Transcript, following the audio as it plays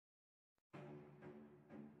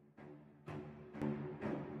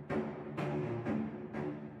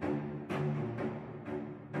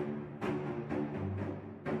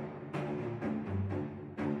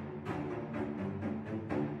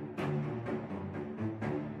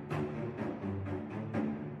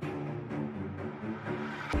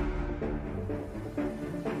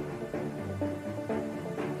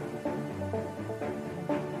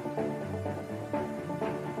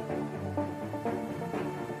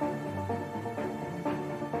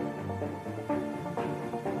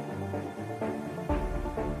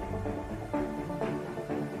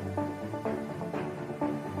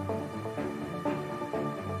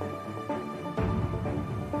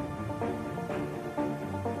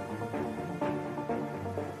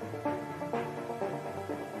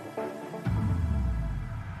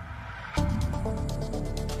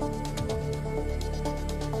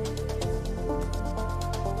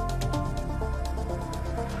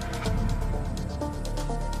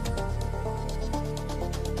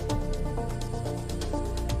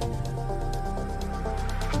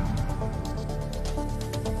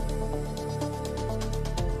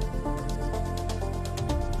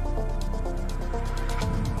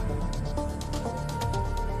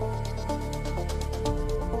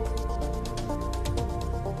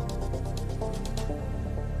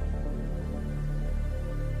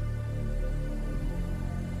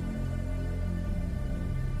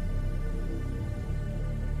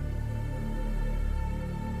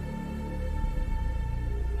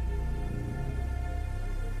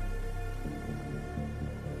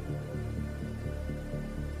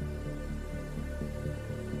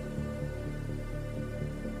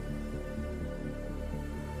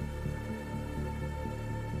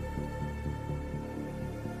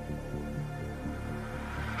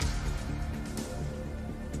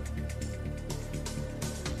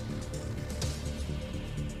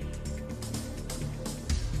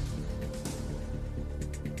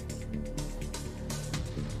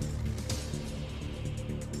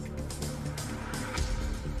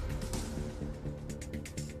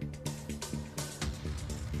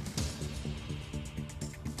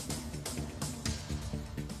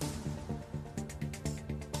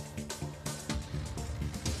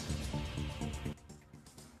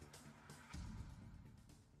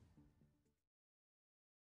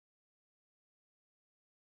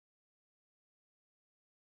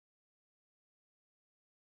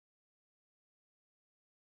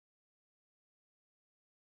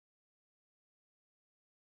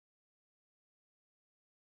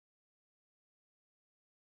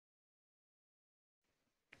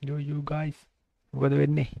You guys මොකද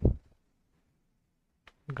වෙන්නේ?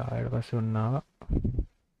 ගායට පස්සේ ඔන්න ආවා.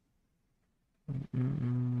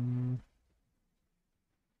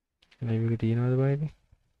 ලයිව් එක තියෙනවද බයිනේ?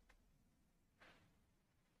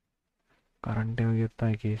 කරන්ට් එක ගියොත්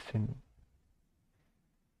තමයි කේස් වෙන්නේ.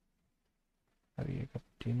 හරි එකක්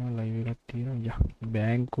තියෙනවා ලයිව් එකක් තියෙනවා. යා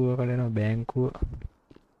බැංකුව කඩනවා බැංකුව.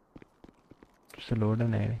 සලෝඩ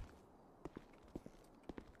නැහැ.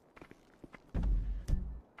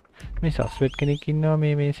 මේ සස්පෙක්ට් කෙනෙක් ඉන්නවා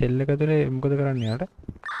මේ සෙල් එක ඇතුලේ මොකද කරන්නේ යාට?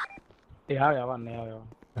 එයා යවන්න එයා යවන්න.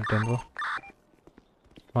 නැටෙන්කෝ.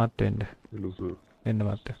 මාත් වෙන්න. ලුසු. එන්න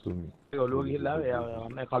මාත්. ඒ ඔළුව ගිහලා එයා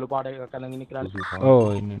යවන්න. කළු පාට එක කලින් ඉන්න කියලා. ඕ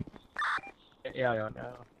ඉන්න. එයා යවන්න.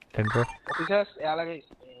 නැටෙන්කෝ. ඔෆිසර්ස් එයාලගේ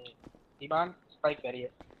ඩිමාන්ඩ් ස්පයික් කරිය.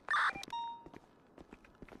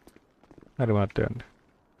 හරි මාත් වෙන්න.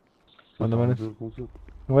 හොඳ මනස.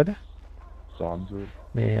 මොකද? සාන්සර්.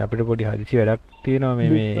 මේ අපිට පොඩි හදිසි වැඩක් තියෙනවා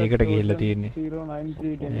මේ ඒකට ගිහිල්ලා තියෙන්නේ.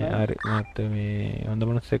 09310. හරි මාත් මේ හොඳ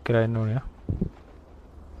මනස එක්ක කරලා එන්න ඕනේ යා.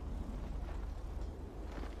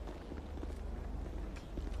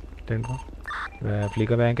 නැටෙන්කෝ.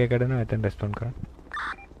 ෆ්ලිකර් බැංක් එක කඩනවා එතෙන් රෙස්පොන්ඩ් කරන්න.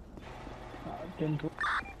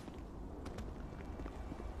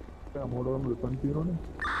 මොඩෝම් ලුපන් තියෙනවනේ.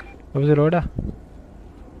 ඔබේ රෝඩා.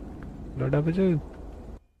 රෝඩා බජු.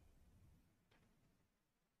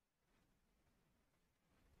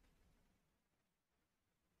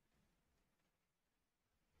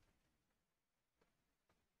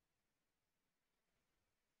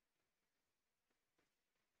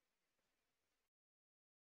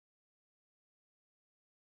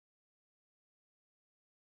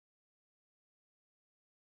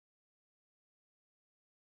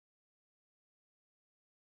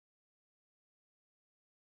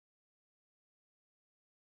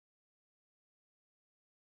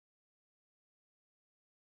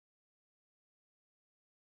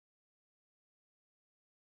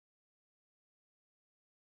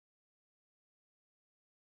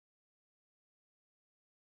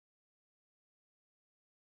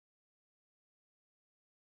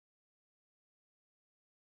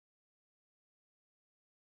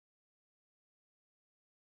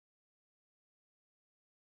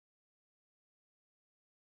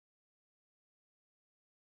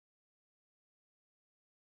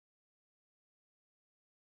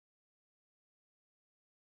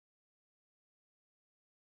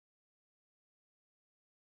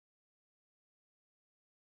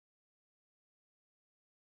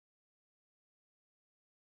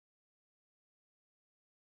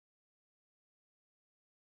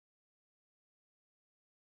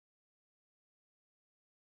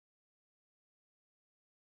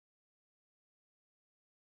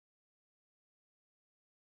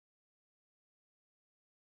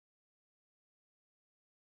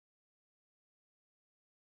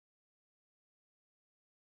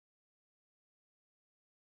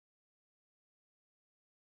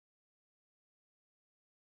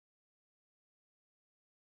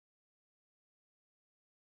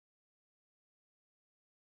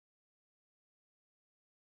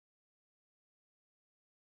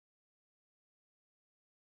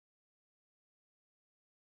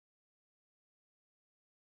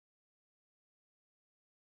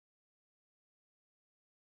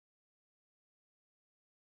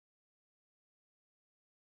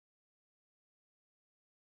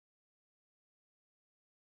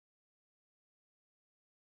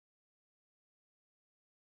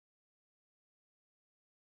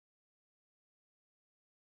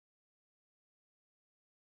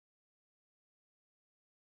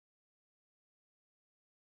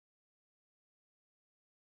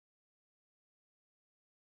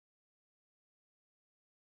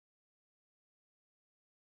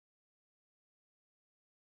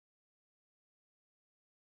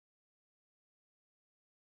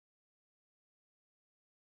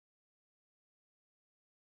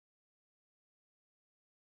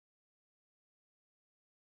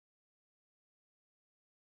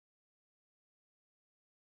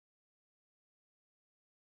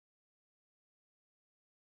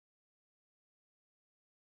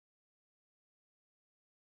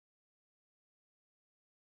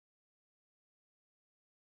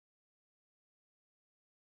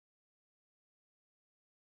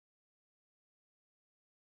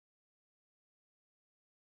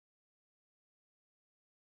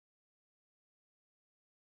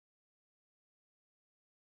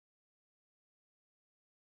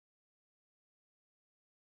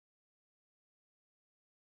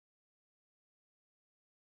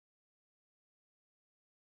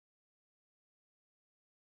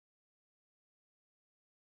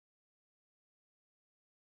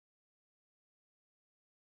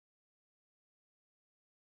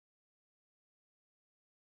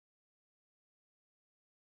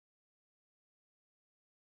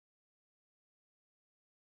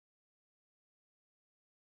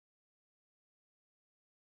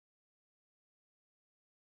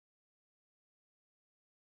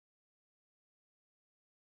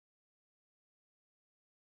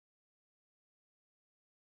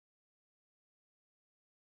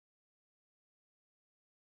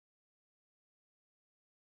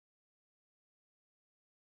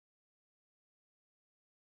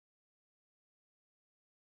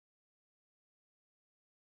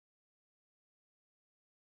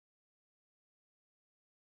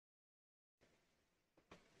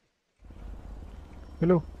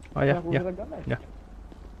 hello ah ya ya ya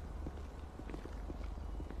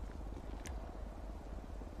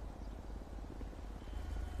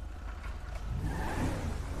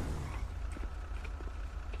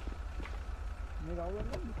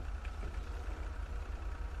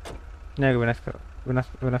nggak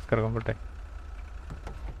වෙනස් කරගමු පොඩ්ඩක්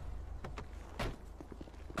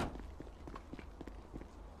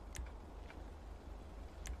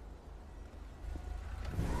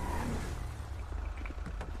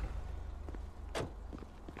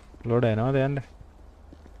ලෝඩ් එනවද යන්න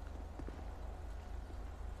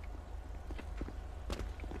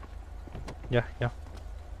යා යා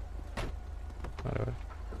හරි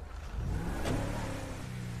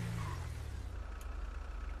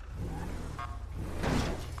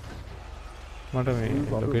මට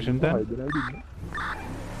මේ ලොකේෂන් දාන්න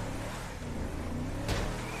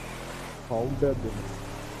කවුන්ට් එකක් දෙන්න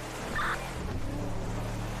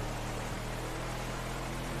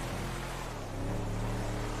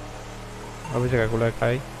ඔබට කකුල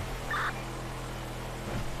එකයි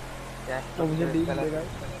ඔබට ඩීල් එකයි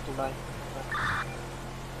තුනයි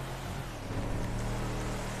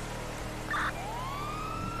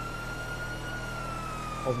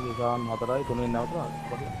ඔබනිකාන් හතරයි තුනෙන් නවතුනා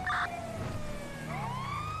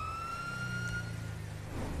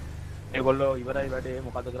ඒගොල්ලෝ ඉවරයි වැඩේ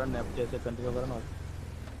මොකද කරන්නේ අප්ඩේට් එක කන්ටිනියු කරනවා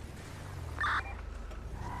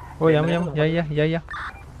ඔය යමු යයියා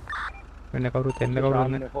වෙන කවුරුත් එන්න කවුරුත්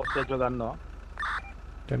නැහැ හොස්ටේජ් එක ගන්නවා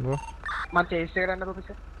තෙන්වෝ මම චේස් එක ගන්න කොපිස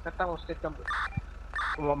නැත්තම් හොස්ටේජ් කම්ප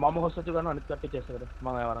මම හොස්ටේජ් එක ගන්නවා අනිත් කට්ටිය චේස් එකට මම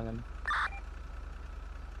ආය වරන් ගන්න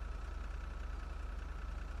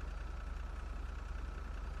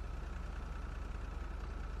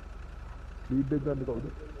ලීඩ් එක ගන්න කවුද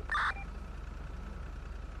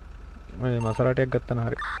ඔය මසරටයක් ගත්තා නා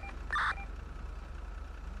හරි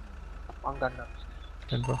මං ගන්නවා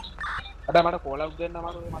තෙන්වෝ අද මට කෝල් අවුට් දෙන්න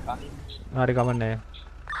අමාරුයි මට අනිත් හරි කමන්නේ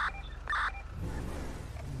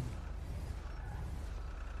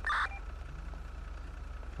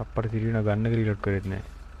අප්පට තිරින ගන්න රීලෝඩ් කරෙත් නෑ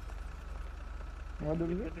මොකද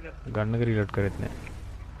ගන්න රීලෝඩ් කරෙත් නෑ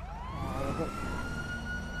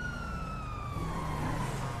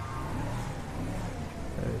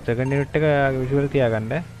සෙකන්ඩ් යුනිට් එක විෂුවල්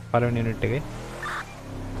තියාගන්න පළවෙනි යුනිට් එකේ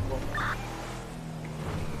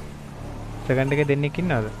සෙකන්ඩ් එකේ දෙන්නෙක්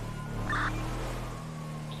ඉන්නවද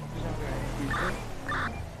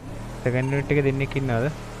සෙකන්ඩ් යුනිට් එකේ දෙන්නෙක් ඉන්නවද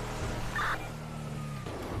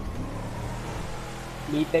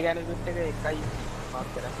ලීඩ් එක යන යුනිට් එක එකයි මාක්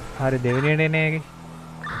කරා හරි දෙවෙනියට එන එකේ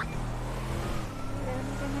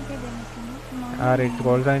හරි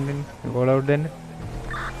කෝල් සයින් දෙන්න කෝල් අවුට් දෙන්න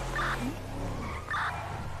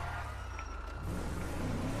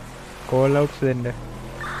කෝල් අවුට්ස් දෙන්න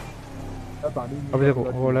අපිට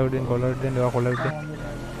කෝල් අවුට් දෙන්න ඔයා කෝල් අවුට් දෙන්න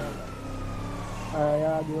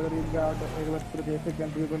යා ජුවලරි ගාවට ඒකවත් ප්‍රදේශ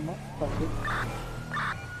කන්ට්‍රි කරනවා පස්සේ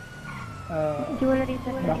ජුවලරි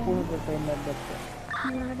දකුණු දෙන්න දැක්කා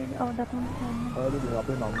ජුවලරි ඔව් දකුණු දෙන්න හරි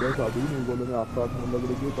අපේ නම්බර්ස් අඩුයි මේගොල්ලෝ මේ අස්සාත්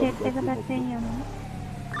මුල්ලකට ගියේ චෙක් එක පැත්තෙන් යනවා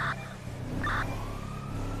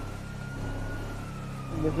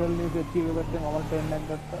විසල් නිවුස් එක පැත්තෙන් මම ට්‍රේන් එකක්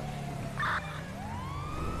ගත්තා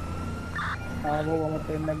ආවෝ මම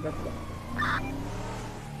ට්‍රේන් එකක් ගත්තා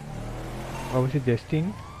obviously ජස්ටින්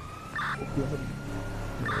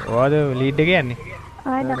ඔයාද ලීඩ් එක යන්නේ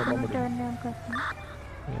ආය දකුණු ටර්න් එකක් ගන්නවා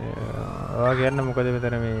ඔයා කියන්න මොකද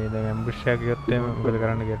මෙතන මේ දැන් ඇම්බුෂ් එකක් ගියොත් එහෙම මොකද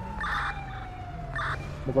කරන්න කියලා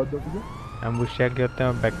මොකද්ද කිව්වේ ඇම්බුෂ් එකක් ගියොත්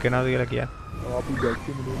එහෙම බැක් වෙනවද කියලා කියන්න අපි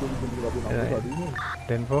දැක්කේ මොනවද කියන්නේ අපි නම්බර්ස් අඩුයිනේ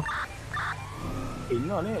 10-4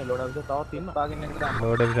 ඉන්නවනේ ලෝඩ් අපිට තවත් ඉන්න ටාගින් එකට දාන්න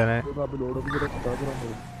ලෝඩ් එක නැහැ ඒක අපි ලෝඩ් අපිට කතා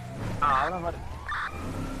කරන්නේ ආවනම් හරි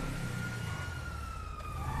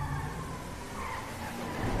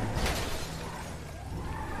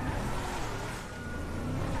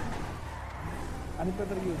අනිත්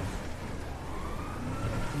පැත්තට ගියෝ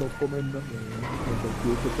डॉक्यूमेंट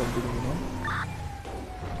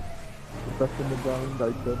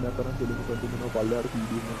राइट करने कारण తెలుగు కంటిన్యూ పల్లారు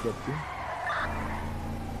పీడీఎఫ్ में करते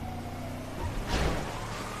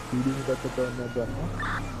पीडीएफ तक करना करना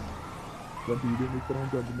जब पीडीएफ इस तरह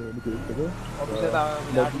कंटिन्यू में करते हैं ऑफिस ता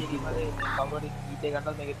विलाडी की मारे कवर ईटे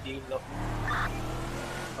गंटा में टीम लो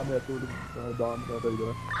हमें तो दान करता इधर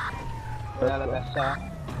ඔයාලා බැස්සා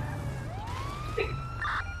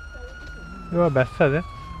ඒවා බැස්සද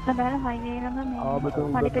සදාල හයිවේ ළඟ මේ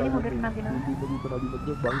පඩිපෙළි හොඩට නගිනවා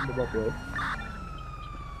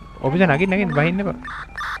ඔබිට නගින්න බහින්න එපා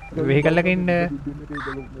වෙහිකල් එකක ඉන්න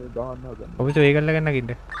ඔබිට වෙහිකල් එකක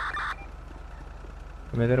නගින්න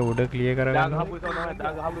මෙතන උඩ ක්ලියර් කරගන්න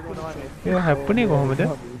ඒක හැප්පුණේ කොහොමද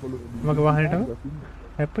මගේ වාහනේට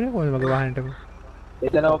හැප්පුණේ කොහොමද මගේ වාහනේට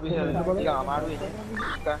එතන ඔෆිස් ටික අමාරුයි නේ.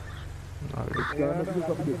 ස්කෑනර් එක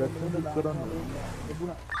අපි දෙපැත්තම බුක් කරන්න ඕනේ.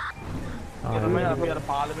 එතනම අපි අර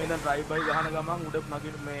පාර්ලිමේන්තෙන් ඩ්‍රයිව් බයි ගහන ගමන් උඩ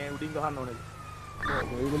නගින මේ උඩින් ගහන්න ඕනේ.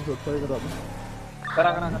 මේගොල්ලෝ ෂොට් ෆයර් කරා.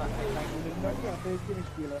 කරා.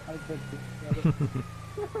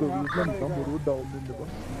 ඉස්ලාම් කම්බරු ඩවුන් වෙන්න බා.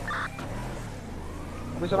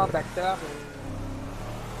 ඔෆිස් වල බැක් කරලා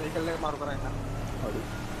සයිකල් එක මාරු කරා ඉන්න. හරි.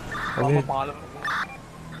 ඔබ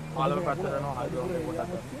පාලම පැත්තට යනවා හයිඩ්‍රෝ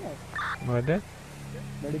පොඩක්. මොකද?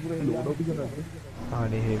 වැඩිපුර ලෝඩ් ඔෆිස් එකක්.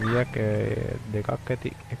 අනේ හෙවියක් දෙකක් ඇති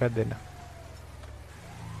එකක් දෙන්න.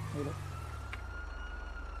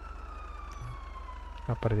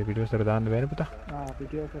 අපර පිටිවසර දාන්න බෑනේ පුතා.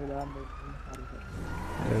 පිටිවසර දාන්න.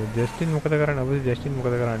 ජස්ටින් මොකද කරන්නේ? ඔබ ජස්ටින්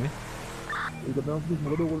මොකද කරන්නේ? ඒක තමයි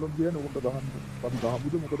මොකද ඕගොල්ලෝ කියන්නේ උන්ට ගහන්න. අපි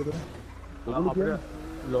ගහමුද මොකද කරන්නේ? ඔයගොල්ලෝ කියන්නේ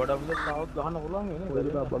ලෝඩ් ඔෆිස් එක තාවත් ගහන්න පුළුවන් නේ.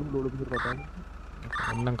 ඔයගොල්ලෝ බලමු ලෝඩ් ඔෆිස් එකට කතා කරමු.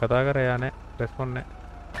 ඔන්නම් කතා කරා යා නෑ. රෙස්පොන්ඩ් නෑ.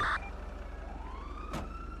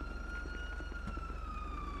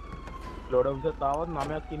 ලෝඩ් ඔෆිස් එක තාවත්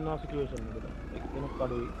 9ක් ඉන්නවා සිටුේෂන් එකට. එක්කෙනෙක්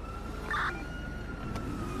අඩුයි.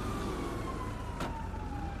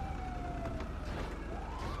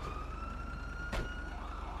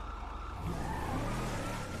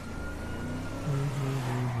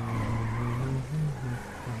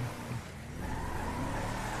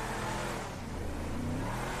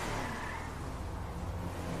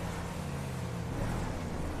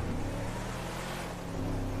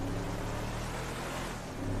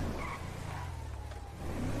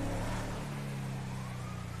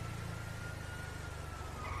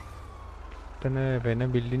 එතන වෙන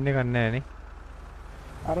බිල්ඩින් එකක් නැහැ නේ.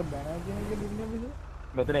 අර බැනර්ජිනේගේ බිල්ඩින් එකද?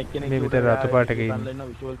 මෙතන එක්කෙනෙක් මේ විතර රතු පාට එකේ ඉන්නේ. ඉන්න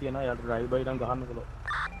විෂුවල් තියෙනවා. යාට ඩ්‍රයිව් බයි නම් ගහන්න පුළුවන්.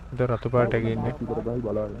 ඒක රතු පාට එකේ ඉන්නේ. ඉතර ගහයි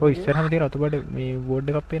බලන්න. ඔය ඉස්සරහම තියෙන රතු පාට මේ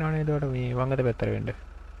බෝඩ් එකක් පේනවනේ එතකොට මේ වංගත පැත්තට වෙන්න.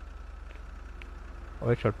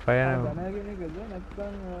 ඔය ෂොට් ෆයර් බැනර්ජිනේකද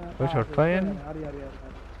නැත්නම් ඔය ෂොට් ෆයර් හරි.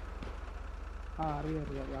 හරි.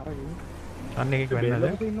 අරගෙන. අන්න එකක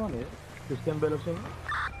වෙන්නද? ඉන්නවනේ. සිස්ටම් බෙලොක්ස් එක.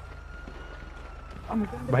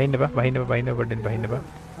 බහින්න බා පොඩ්ඩෙන් බහින්න බා.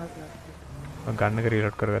 මම ගන්න එක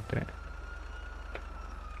රීලෝඩ් කරගත්තේ නෑ.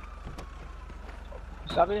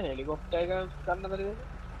 සබේ හෙලිකොප්ටර් එක ගන්න බැරිද?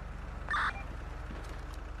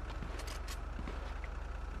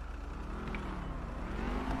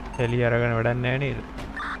 හෙලි අරගෙන වැඩක් නෑ නේද?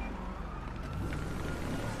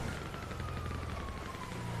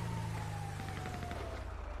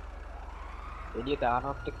 එළිය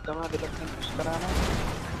දානවත් එක්කම දෙකක් පුෂ් කරා නම්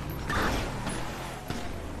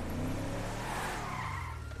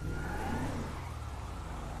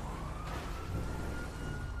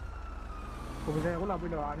කොහොමද ඒගොල්ලෝ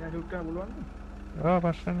අපිට වාහනය ෂූට් කරන්න පුළුවන්ද? ආ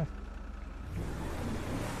ප්‍රශ්න නෑ.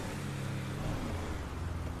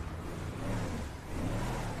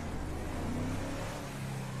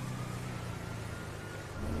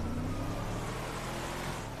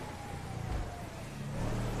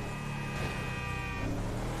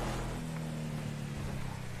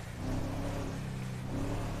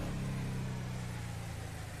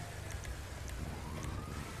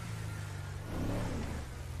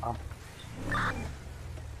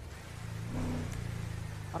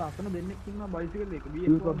 අර අතන දෙන්නෙක් ඉන්නවා බයිසිකල් එක.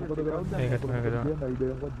 ඒක මොකද කරන්නේ? ඒකට මේක දාන්න. කියන්නේ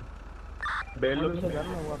අයිඩියා එකක් වද. බේල් ඔෆිස් එක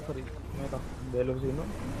ගන්න ඕවා හරි. මේක බේල් ඔෆිස් ඉන්නවා.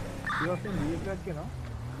 ඊවස්යෙන් බීඑක් එකක් එනවා.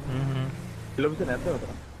 බේල් ඔෆිස් නැද්ද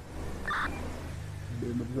උතන?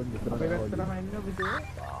 දෙන්න පුතන් අපේ මෙතන පැත්තටම එන්න පිටේ.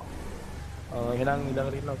 එහෙනම්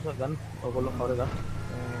ඊළඟට ඉන්න ඔෆිස් ගන්න. ඔයගොල්ලෝ කවුද ගන්න?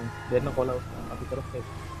 දෙන්න කොල අපි කරොත් ඒක.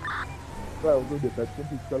 ඔයගොල්ලෝ දෙපැත්තෙන්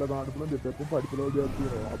පික් කරලා ගන්න පුළුවන් දෙපැත්තෙන් පඩිපලව දෙයක්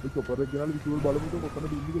තියෙනවා. අපි චොපර් එක ගෙනල්ලා විසුවල් බලමුද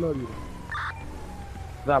කොතනද ඉන්නේ කියලා හරියට.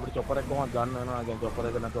 දැන් අපිට චොපර් එක කොහොමද ගන්න වෙනවා? දැන් චොපර්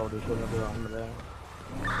එක නැතුව විෂුවල් නැතුව ගන්න බෑ.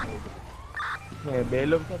 මේ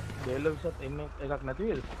බේල් ඔෆිස් එන්නේ එකක් නැති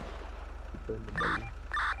වේද?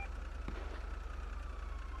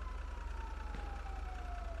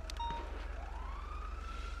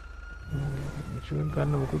 ෂූන්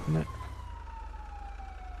ගන්න මොකුත් නෑ.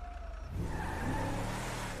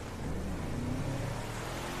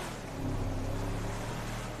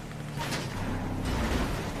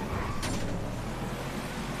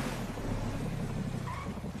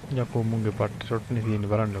 යකෝ මුංගේ පට්ට ෂොට් නේ තියෙන්නේ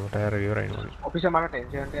බලන්නකො ටයර් එක ඉවරයි නෝනේ. ඔෆිස් එක මට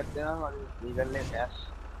ටෙන්ෂන් එකක් දෙනවා. මම ලීගල් නේ ඩෑෂ්.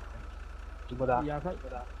 කිව්වදා.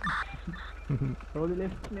 රෝලි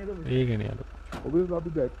ලෙෆ්ට් නේද? ඒකනේ යාලු. ඔබේ අපි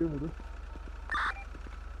බැක්කේ මුද?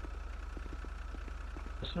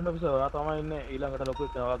 ස්ටේෂන් ඔෆිස් ඔයා තමයි ඉන්නේ ඊළඟට ලොකු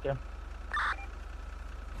වාක්‍යයක්.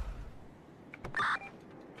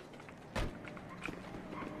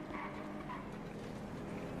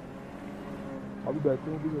 අපි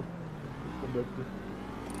බැක්කේ මුද? බැක්කේ.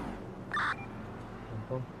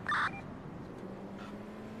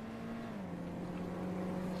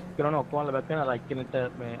 කරන ඔක්කොම බැක් වෙන රයිට්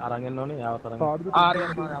කෙනෙක්ට මේ අරන් එන්න ඕනේ යාව තරන් කාර්ද ආරය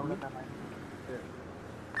මම යවන්න තමයි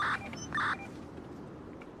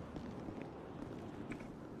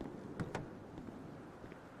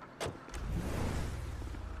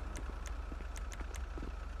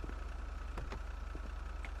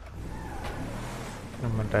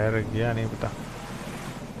මම ටයර් එක ගියා නේ පුතා.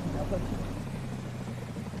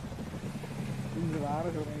 ඉන්න වාර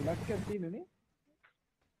කරන ඉලක්කයක් තියෙනනේ.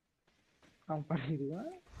 කම්පැනි දුවා.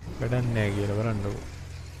 වැඩක් නැහැ කියලා බලන්නකෝ.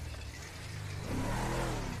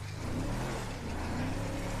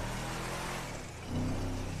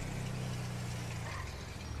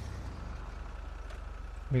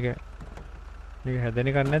 මේක හැදෙන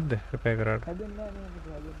එකක් නැද්ද? රිපෙයාර් කරාට. හැදෙන්නේ නැහැ නේද?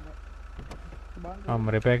 හැදෙන්නේ නැහැ. අම්ම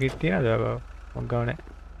රිපෙයාර් කිට් තියනද? මං ගාව නැහැ.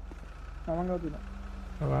 තමන් ගාව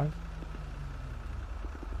තියෙනවා. ඔව්.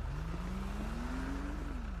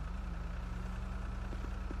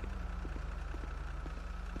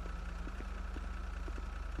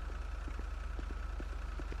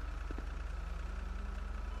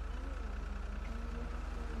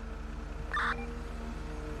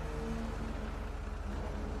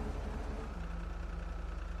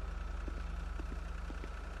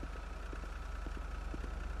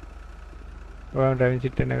 ඔයාලා ඩ්‍රයිවිං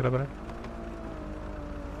සීට් එක නැගලා බලන්න.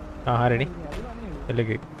 හරිනේ.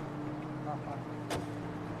 එළගේ.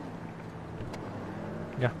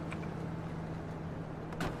 යා.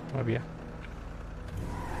 අපියා.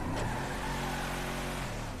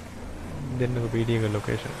 දෙන්නකෝ PD එක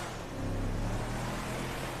ලොකේෂන්.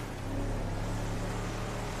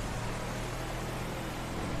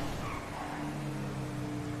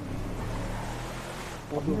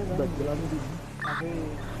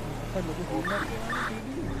 අපේ අපේ ලොකු ෆෝන් එකක් තියෙනවා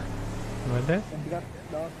මොකද? ටිකක්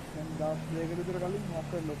දවස් දෙකකට විතර කලින්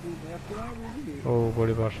අපේ ලොකු මෙයක් තියෙනවා නේද? ඔව්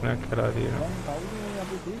පොඩි ප්‍රශ්නයක් කරලා තියෙනවා. දැන් කවුද මේ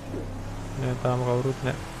අපේ තීක්ෂ? නෑ තාම කවුරුත්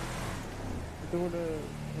නෑ. එතකොට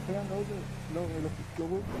එතන කවුද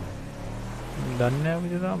ලොකු දන්නේ නැහැ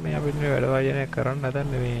අපිට තාම මේ අපිට මේ වැඩ වායනය කරන්න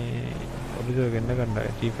හදන්නේ මේ ඔෆිසර් ගෙන්න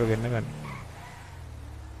ගන්නයි චීෆ් එක ගෙන්න ගන්න.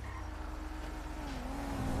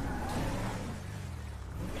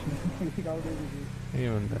 කවුද ඒ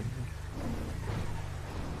වන්දන.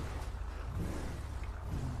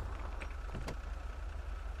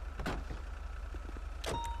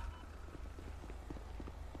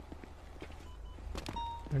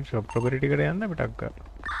 ෂොප් ප්‍රොපර්ටි එකට යන්න අපිට අක්කා.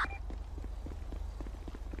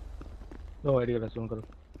 ඔව් එඩි එක රැස්ුම්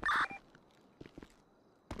කරමු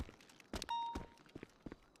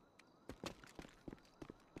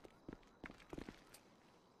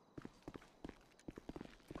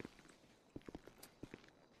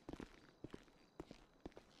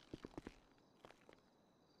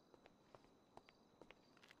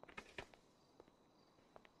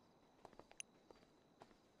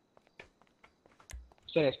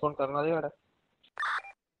රෙස්පොන්ඩ් කරනවද ඒකට?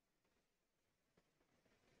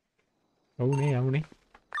 ඔව් නේ යමුනේ.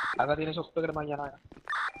 අර තියෙන ෂොප් එකට මම යනවා.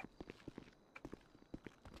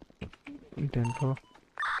 ටෙන්පෝ.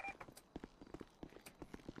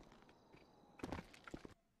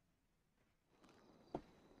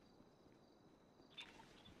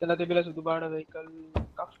 එතන තිබිලා සුදු පාට වෙහිකල්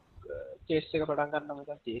එකක් චේස් එක පටන් ගන්නවා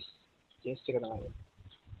මචං චේස් එක තමයි.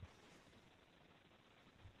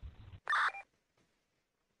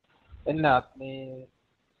 එන්නත් මේ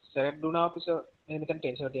සෙරෙන්ඩුනා ඔෆිස මේ මෙතන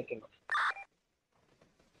ටෙන්ෂන් එකක් එනවා.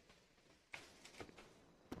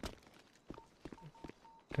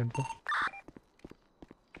 ටෙන්පෝ.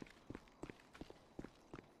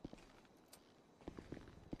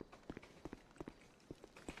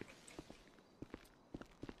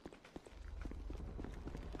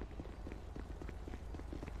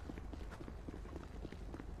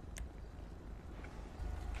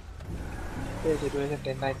 ඒ සිටුේෂන්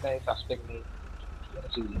 1099 සස්පෙක්ට් නේ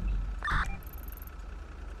සිවිල්.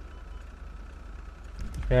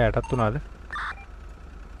 එයාටත් උනාද?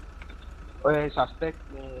 ඔය සස්පෙක්ට්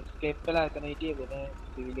මේ ස්කේප් වෙලා එතන හිටියේ වෙන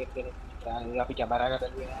සිවිලියන් කෙනෙක්. අපි කැමරා එකට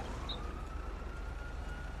බැලුවේ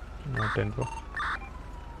නෑ. ටෙන්පෝ.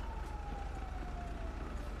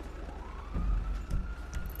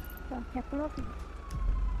 Kekula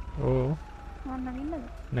ඕ මොන්න නගින්නද?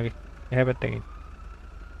 නැගි. එහා පැත්තකින්.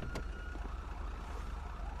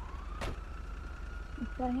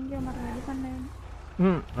 ඉස්සරහින් ගියා මට වැඩි කන්න වෙන්නේ.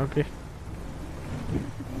 ඕකේ.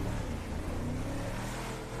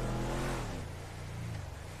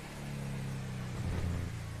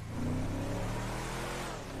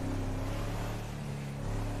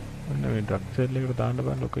 ඔන්න මේ ඩ්‍රග් සෙල් එකට දාන්න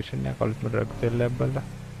බෑ ලොකේෂන් එක කලින්ම ඩ්‍රග් සෙල් එකක් බලලා.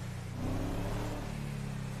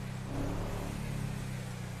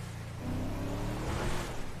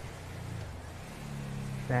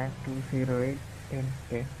 Tag 208 10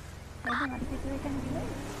 10 දැන් අර සිටුේෂන් කිව්වේ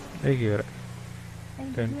ඒක ඉවරයි.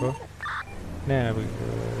 10-4 නෑ අපි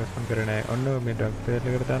රෙස්පොන්ඩ් කරේ නෑ. ඔන්න මේ ඩ්‍රග් සේල්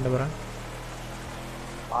එකට දාන්න බලන්න.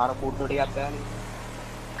 පාර ෆුඩ් ටිකක් ගන්න.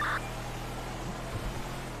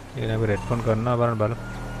 ඊළඟ අපි රෙස්පොන්ඩ් කරනවා බලන්න.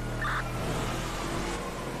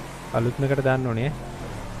 අලුත්ම එකට දාන්න ඕනේ.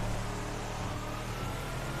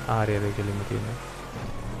 හරි කෙලින්ම තියෙනවා.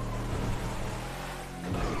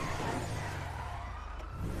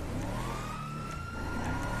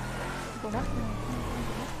 ගොඩක්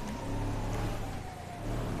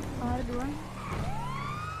ආර දුවන්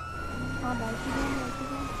බයික්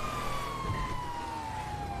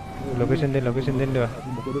ලොකේෂන් දෙන්න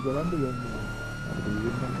මොකද කරන්නේ යන්නේ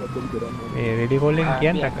මේ රෙඩි කෝලින්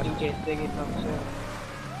කියන්නේ ටක්කර. චේස් එකේ ඉන්නවා.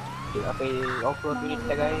 අපේ ඔෆ් රෝඩ්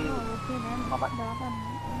යුනිට් එකයි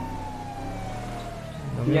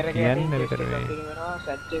මම කියන්නේ විතර මේ වෙනවා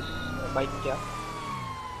සැච්චස් බයික් එක.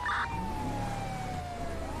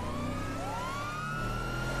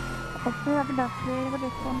 ඔස්සේ අපි ඩක්වේ එකට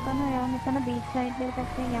රෙස්පොන්ඩ් කරනවා. එයා මෙතන බීච් සයිඩ් එකට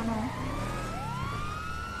පස්සේ යනවා.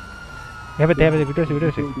 හැබැයි විතර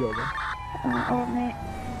ඔව් මේ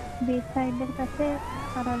බීච් සයිඩ් එකට පස්සේ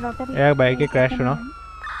අර ලොටරි එයා බයික් එක ක්‍රෑෂ් වුණා.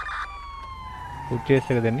 ෆුඩ් චේස්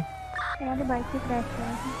එක දෙන්නේ. එයාගේ බයික් එක ක්‍රෑෂ්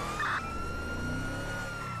වුණා.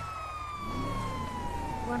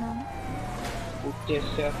 වුණා. ෆුඩ් චේස්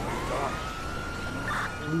එක.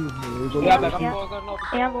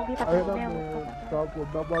 එයා ගෝගි කතා අය කරනවා. නම් තා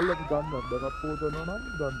පොඩ්ඩක් බලලා ගන්න බෑකප් පොතනවා නම්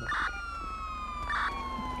ගන්න.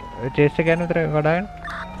 චේස් එක යන විතර කඩාගෙන.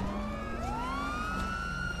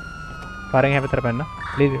 පාරෙන් හැපතර පැන්න.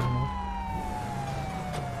 ප්ලීස්.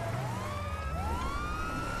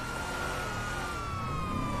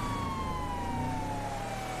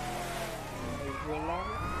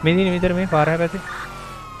 මේ විතර මේ පාර හැපැත්තේ.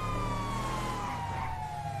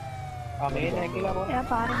 මේ නැගිලා මොන එයා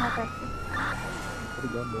පාරෙන් හපැත්තේ.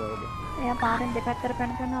 ගන්න ඕනේ. එයා පාරෙන් දෙපැත්තට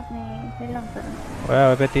පැන කරන අපි සෙල්ලම් කරනවා. ඔයා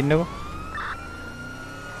ඔය පැත්තේ ඉන්නකෝ.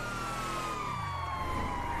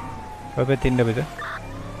 ඔය පැත්තේ ඉන්න බෙද.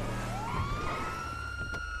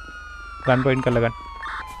 ගන් පොයින්ට් කරලා ගන්න.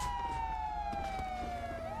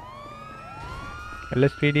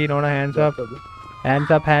 LSPD no hands up. Hands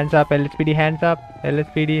up, hands up, LSPD hands up,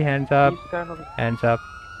 LSPD hands up, hands up.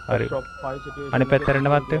 හරි. අනිත් පැත්තට එන්න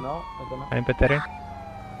මත්තේ. අනිත් පැත්තට එන්න.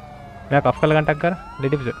 මෙයා කෆ් කරලා ගන්න ටක් කර.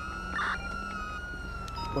 ලෙඩි පිට.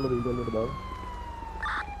 කොළද ඉගල්ලට දාව.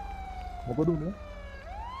 මොකද උනේ?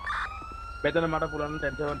 මෙතන මට පුළුවන්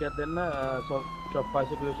 1070ක් දෙන්න ෂොප් ෆයිල්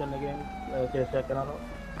සිටුේෂන් එකෙන් චේස් එකක් කරනවා.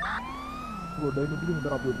 ගොඩයි නුඹ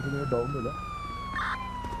මෙතන අපේ ඔපිසිනේ ඩවුන් වෙලා.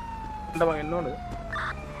 මම එන්න ඕනද?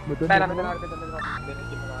 මෙතන මෙතන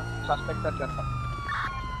සස්පෙක්ට් එකක් ගත්තා.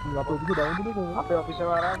 අපේ ඔපිසිනේ ඩවුන් වෙන්නේ කොහොමද? අපේ ඔෆිස් එක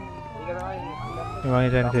වරන් ඒක තමයි මම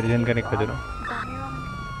හිතන්නේ සිටිසන් කෙනෙක් හදනවා.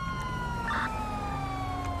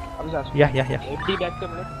 අපි සස් යා FD බෑක්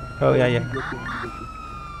කරමුනේ. ඔව් යා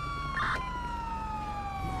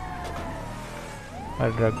අර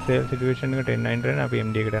ඩ්‍රග් සේල් සිටුේෂන් එකට 10-9 රන් අපි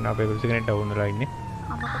MD එකට යනවා. අපේ පුරුෂ කෙනෙක් ඩවුන් වෙලා ඉන්නේ.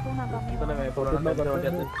 අමතක වුණා ගමේ. මෙතන මේ පුරාණ 1070ක්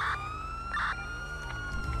දෙන්න.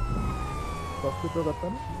 සස්පෙක්ට් එක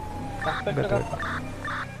ගත්තානේ. සස්පෙක්ට් එක ගත්තා.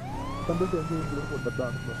 සම්බන්ධ දෙන්නේ පොඩ්ඩක්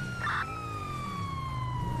දාන්න.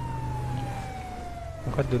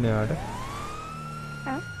 මොකක්ද දුන්නේ ආට?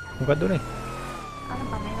 ඈ? මොකක්ද දුන්නේ? අර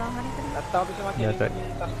ගමේ වාහනේ කරලා නැත්තා ඔෆිස් එකේ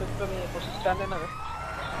සස්පෙක්ට් මේ පොසිස් ස්ටෑන්ඩ් එකනද?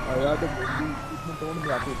 අයාට ඉක්මනට ඕනේ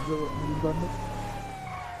මේ අපේ ඉස්සර ගන්න.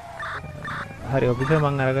 හරි ඔෆිසර්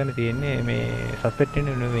මං අරගෙන තියෙන්නේ මේ සස්පෙක්ට්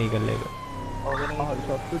වෙන වෙහිකල් එක. ඔව් වෙන හරි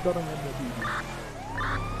සස්පෙක්ට් කරන් යන්නේ තියෙන්නේ.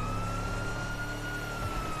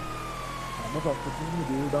 මම සස්පෙක්ට් නේ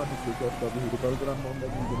දේව දාන්න ඉස්සෙල්ලා අපි හිතකල් කරන්න ඕනේ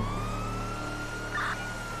නේද?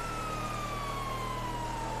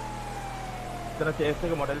 එතන චේස්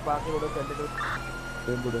එක මොඩල් පාස් එක උඩ සෙන්ඩ් එක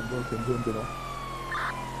දෙන්න දෙනවා.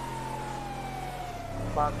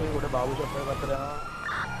 පාස් එක උඩ බාබු ෂොප් එක අතර යනවා.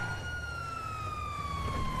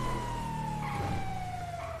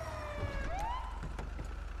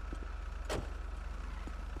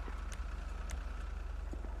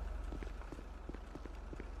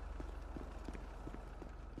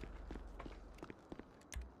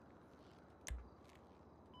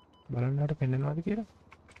 බලන්නට පෙන්නනවාද කියලා?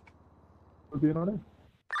 තියෙනවනේ.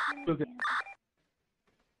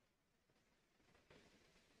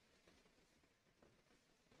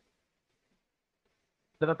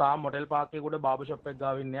 එතන තාම මොඩල් පාක් එක උඩ බාබු ෂොප් එක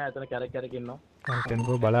ගාව ඉන්නේ. එතන කැරක් ඉන්නවා.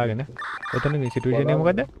 එතනකෝ බලාගෙන. ඔතන මේ සිටුේෂන් එක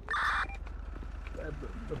මොකද්ද?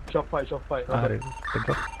 ෂොප් ෆයි. හරි.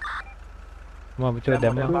 එතකොට මම විතර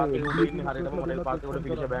දැම්මා. පාක් එක උඩ ඉන්නේ හරියටම මොඩල් පාක් එක උඩ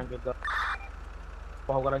ෆිනිෂර් බෑන්ක් එක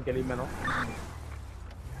පහු කරන් කෙලින්ම යනවා.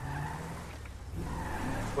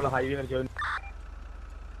 කොළ හයිවේ එකට ජොයින්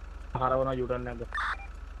හරවන යූටර්න් එක.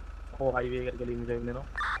 යකෝ හයිවේ එකට ගලින් ඉඳන් ඉන්නවා.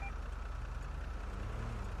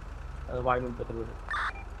 අද වයින් පෙතරුද.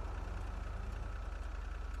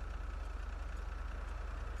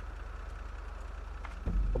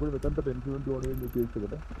 අපිට මෙතනට ටෙන්ෂන් ඕන වෙන්නේ කේස්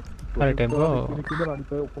එකට. හරි ටෙම්පෝ. කෙනෙක් ඉඳලා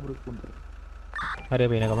අනිත් අය ඔක්කොම රෙස්පොන්ඩ් කරනවා. හරි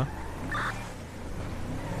අපි එනකම.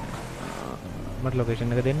 මට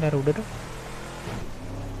ලොකේෂන් එක දෙන්න අර උඩට.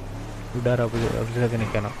 උඩ අර ඔෆිසර්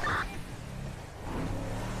කෙනෙක් යනවා.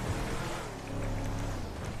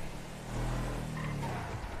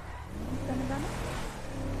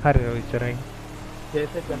 හරි ඔය ඉස්සරහින්.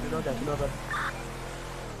 කේස් එක කන්ටිනියු කැන්සල් කරලා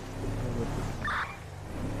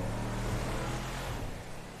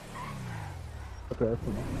ක්‍රෑෂ්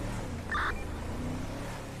වුණා.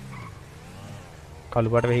 කළු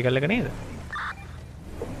පාට වෙහිකල් එක නේද?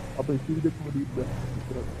 අපේ ස්පීඩ් එක කොහොමද ඉද්ද?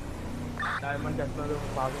 ඉස්සරහට. ඩයමන්ඩ් කැස්නෝද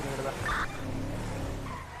පාගින් එකට දාන්න.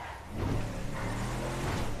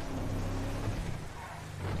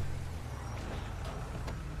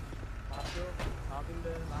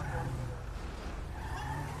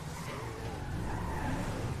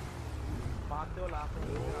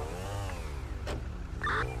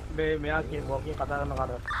 මෙයා කියන මොකක්ද කතා කරන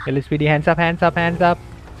කාටද? LSPD hands up hands up hands up.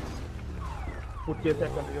 Put case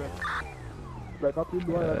එක කන්ටිනියු බෑකප්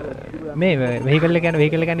ඉන්නවා. මේ වෙහිකල් එක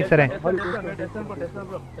යන ඉස්සරහින්.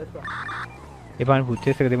 එපාන පුත්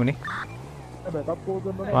චේස් එක දෙමුනේ. බෑකප් කෝල්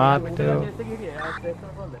කරනවා. මාත්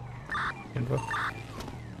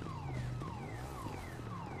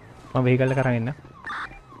මම වෙහිකල් එක කරන් ඉන්න.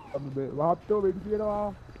 අපි වාහත්තෝ වෙඩි කියනවා.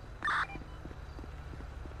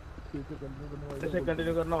 කේස් එක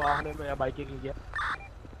කන්ටිනියු කරනවා වාහනේ මෙයා බයික් එකකින් ගියා.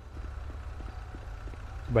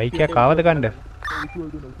 බයික් එක ආවද ගන්න? විෂුවල්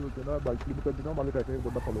දෙනවා බයික් ලිප් එකක් දෙනවා මගේ ටැටේ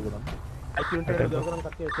පොඩ්ඩක් ෆලෝ කරන්න. අයිකියුන් ටෙල් දව කරන්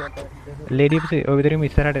කට්ටිය එච්චරට. ලේඩි ඔය විතරින්ම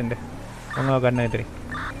ඉස්සරහට එන්න. මම ගන්න විතරයි.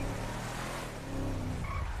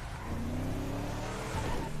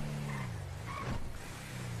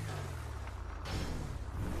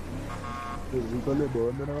 ඒ විකල්ලේ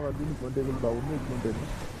බර්න් වෙනවා වදින ඉක්මනට ඒක ඩවුන් වෙන ඉක්මනට එන්න.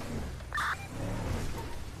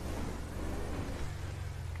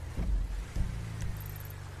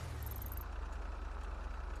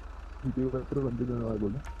 video පැත්තට රන්දි කරනවා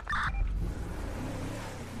ඒගොල්ලෝ.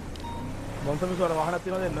 මොන්සමිසෝර වාහනක්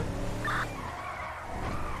තියනවද එන්න?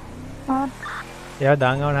 එයා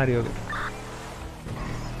දාන් ගන්න හරි ඔගේ.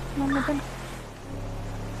 මම මෙතන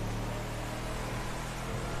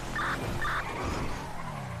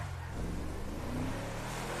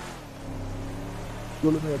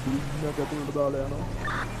ඒගොල්ලෝ මේ බිල්ඩින් එක ඇතුළට දාලා යනවා.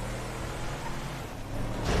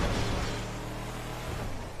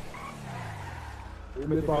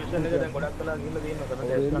 මේ පාර්ට්ෂන් එක දැන් ගොඩක් කළා ගිහිල්ලා තියෙනවා කරන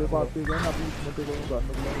ටෙස්ට් රේල්වේ කරනවා. පාත් එක ගන්න අපි ඉක්මනට ඒගොල්ලෝ ගන්න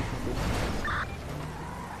පුළුවන් ඉක්මනට.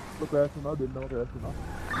 ඒක ක්‍රෑෂ් වුණා දෙන්නම ක්‍රෑෂ් වුණා.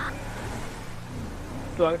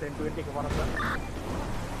 තුවාගේ 1020 එක පාරක් ගන්න.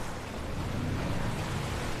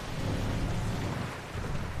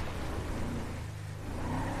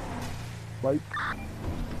 බයික්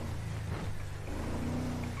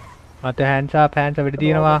මත hands up වෙඩි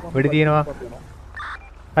තියෙනවා.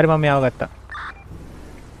 හරි මම මෙයාව ගත්තා.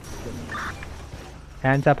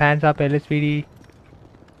 hands up LSPD.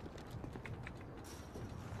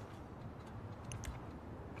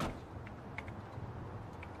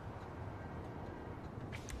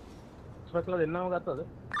 ස්පෙක්ලා දෙන්නම ගත්තද?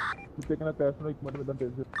 පිට එකන ක්‍රෑෂ් වුණා ඉක්මනට මෙතන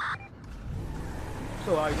ටෙන්ෂන්.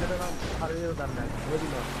 සෝ ආයිනට නම් හරියට දන්නේ නැහැ.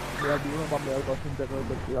 වෙදිනවා. මෙයා දිනුවා මම මෙයාව පස්සෙන් දැකලා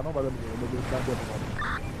යනවා බලන්න මේ දෙන්න ගන්නවා.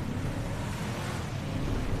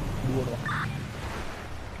 දුවනවා.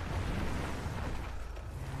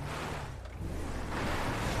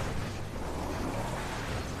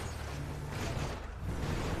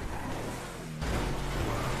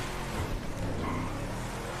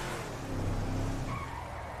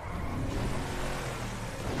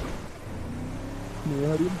 මේ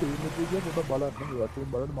හරියට තේින්න තියෙන්නේ පොඩ බලන්න මේ වටේන්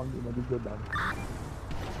බලන්න මම ඉමේජ් එක දාන්න.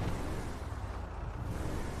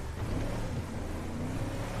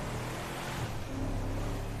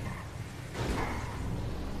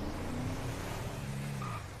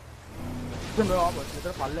 මෙතන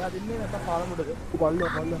මෙතන පල්ලෙහා දින්නේ නැත්නම් පාලමුඩද?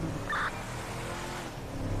 පල්ලෙහා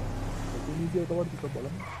එතනින් ගිය එකවර ටික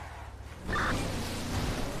බලන්න.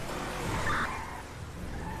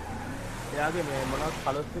 එයාගේ මේ මොනවද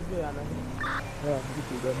කලර්ස් තිබ්බේ යා නැහැ. යා මේක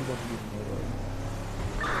සුදානි බබ්බිනවා.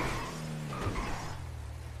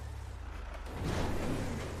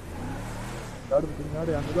 ඩාඩු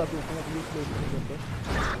පිටිනාරේ යන්නද අපි ඔක්කොම පුලිස් ලේඩිස් එක්ක.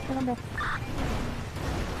 හොඳයි.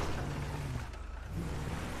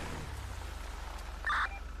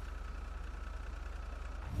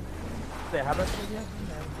 හැබැයි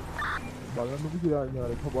කියන්නේ බලන්නකෝ කියලා ඉන්නේ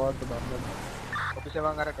අර කපාට දාන්න. ඔෆිස්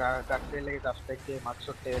එකෙන් අර ගක්සෙල් එකේ සස්පෙක්ට් එකේ මක්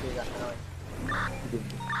ෂොට් එක ගන්නවා.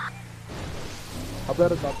 අපේ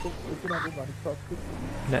අර ගත්ත එක්කන අපේ ගණිත ශාස්ත්‍රය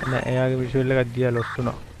නෑ එයාගේ විෂුවල් එකක් ගියා ලොස්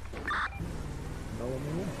වුණා.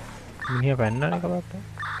 නවමනේ මිනිහා පැන්නනේ කවත්ත.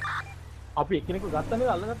 අපි එක්කෙනෙකු ගත්ත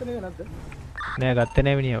නේද අල්ලගත්ත නේද නැද්ද? නෑ ගත්තේ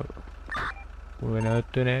නෑ මිනිහා. ඌ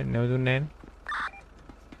නැවතුනේ නැවතුන්නේ නෑනේ.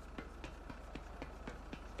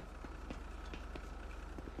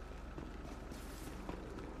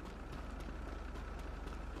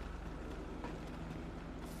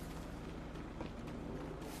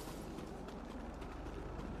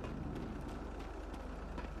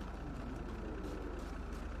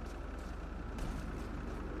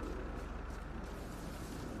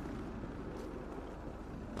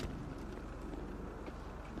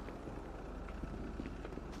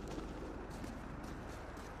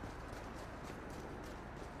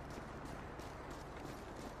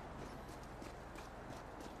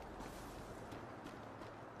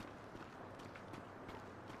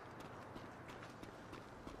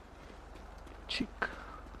 Chick.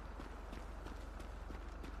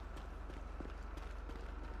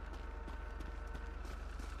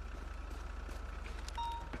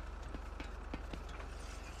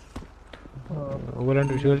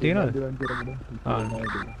 ඔයගලන්ට විෂුවල් තියෙනවද?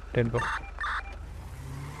 ටෙන්පෝ.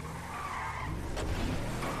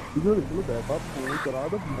 ඉතින් ඒක බෑකප් පොල්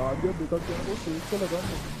කරාද විනාඩියක් දෙකක් යනකොට සේව් කරලා ගන්න.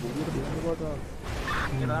 බොරුවට දෙන්න කොට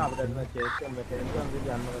එනවා අපිට දැන් චේස් එක මෙතෙන් යනවා.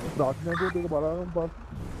 ප්‍රශ්නයකට ඒක බලාගෙන පස්සේ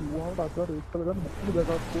කිව්වහම අක්කා රේස් කරලා ගන්න මොකද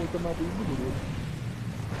බෑකප් පොල් කරන අපි ඉන්නේ බොරුවට.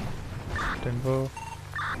 ටෙන්පෝ.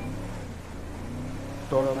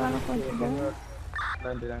 තෝරන Kalau konsider,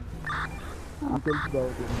 nanti ඉතින්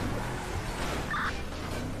දාවද.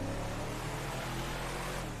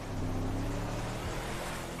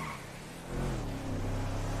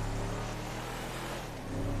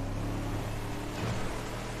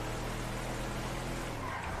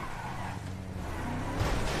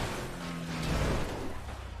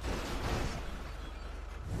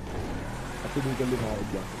 අපි දුකල්ලි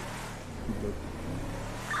මාවුද්දා.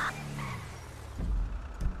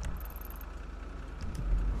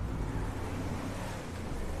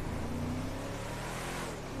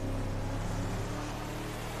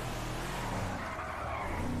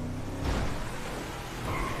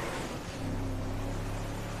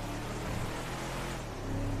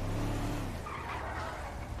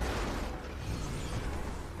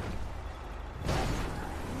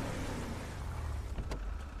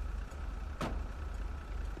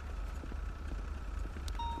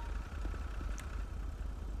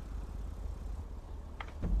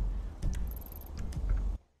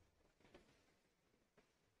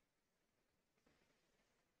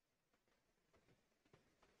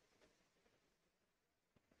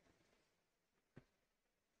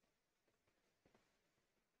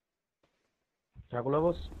 Kekula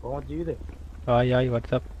bos, කොහොමද ජීවිතේ? ආයි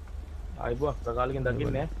WhatsApp. ආයිබුවා ප්‍රකාලිකෙන්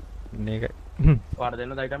දකින්නේ මේක නැහැ. ඔයාලට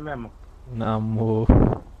දෙන්න දයිටම් මෑම්මෝ. නම්මෝ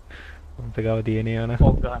උන්ට ගාව තියෙනේ යන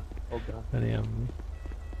ඔක් ගන්න. අනේ අම්මේ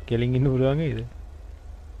කෙලින් ඉන්න පුළුවන් නේද?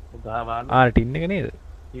 ඔක් ගහ වහන්න. ටින් එක නේද?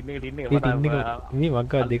 ටින් එක ඒ ටින් එක මේ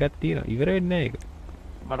වග්ගා දෙකක් තියෙනවා. ඉවර වෙන්නේ නැහැ ඒක.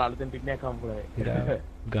 මට අලුතෙන් ටින් එකක් හම්බුනේ.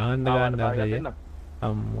 ගහන්න ආසයි.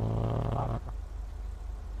 අම්මා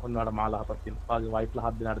ඔන්නවට මාලාපත් තියෙනවා. වාගේ වයිට්ලා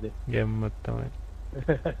හත් දෙනාට දෙන්න. ගැම්මක් තමයි.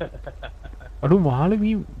 අඩු මාළු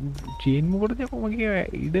මේ චේන් මොකටද යකෝ මගේ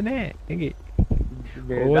ඉඩ නැහැ. ඒකේ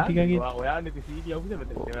ඕවා ටිකකින් ඔයානේ සීටි අවුද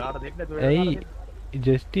මෙතන. ඔයාලට දෙන්න නැතුව ඇයි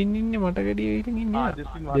ජස්ටින් ඉන්නේ මට ගැඩිය ඉතින් ඉන්නේ.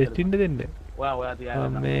 ජස්ටින්ට දෙන්න. ඔයා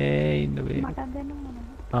තියාගන්න. මේ ඉන්න බෑ. mata dan mana?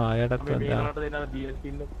 යටත් මේ වන්දා. මේකට දෙන්න BSP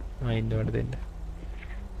ඉන්න. ඉන්නවට දෙන්න.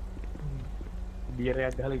 බියර්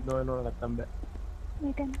එකක් ගහලා ඉන්නව වෙනව නැත්තම් බෑ.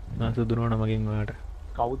 Medan. සුදු නෝන මගෙන් ඔයාට.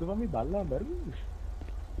 කවුද මම බල්ලා බැරි?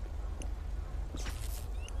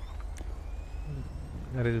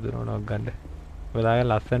 හරි සුදු නෝනක් ගන්න.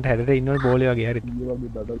 ඔයාලා ලස්සනට හැඩට ඉන්නෝනේ බෝලේ වගේ හරි. ඊ වගේ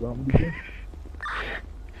දඩ ගහමු.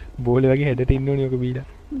 බෝලේ වගේ හැඩට ඉන්නෝනේ ඔක බීලා.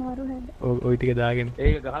 Baru ada. ওই ටික දාගෙන.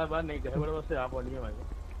 ඒක ගහලා බලන්න ඒක ගහුවට පස්සේ ආපහු නියමයි.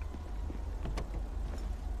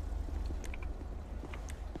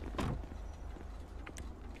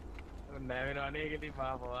 නෑ වෙනවනේ ඒක ඉතින්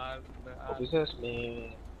මා ඔෆිසර්ස් මේ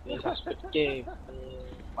සස්පෙක්ට් එකේ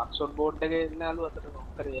මක්සොට් බෝඩ් එකේ ඉන්න අලු අතට නොක්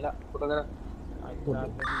කරේලා කොට කර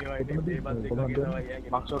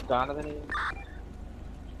මක්සොට් ගන්නදනේ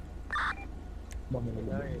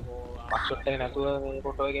මක්සොට් එක නැතුව මේ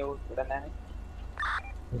ෆොටෝ එක උඩ නැහැ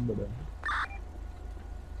නේ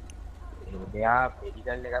මෙයා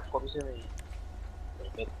මෙඩිකල් එකක් ඔෆිසර්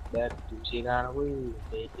මේ බෑඩ් 200 ගන්නකුයි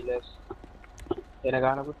මේකිලස් එන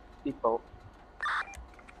ගන්නකුත් තිප්පව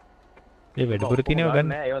ඒ වැඩිපුර තියෙනවා ගන්න.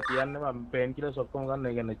 නෑ ඒවා තියන්න මම පේන් කිලර්ස් ඔක්කොම ගන්න.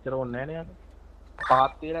 ඒ කියන්නේ එච්චර ඕනේ නෑනේ යන්න.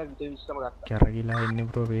 පාත් තියලා විතර 20ම ගත්තා. කැරගිලා ඉන්නේ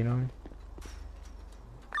බ්‍රෝ පේනවනේ.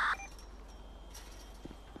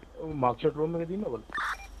 මාක්ෂට් රූම් එකේ දින්න බල.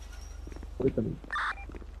 එතන.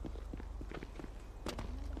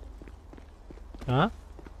 ආ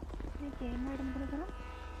මේ චේන් වලට මොකද කරන්නේ?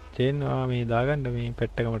 චේන් මේ දාගන්න මේ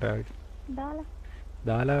පෙට්ටකමට දාලා.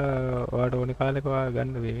 දාලා ඔයාට ඕනේ කාලෙක ඔයා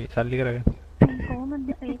ගන්න මේ සල්ලි කරගන්න. කොහොමද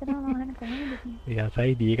ඒක තමයි මම කොහොමද කියන්නේ?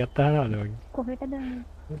 යසයි දී එකක් අහනවද වගේ. කොහෙටද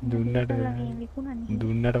දුන්නට විකුණන්නේ?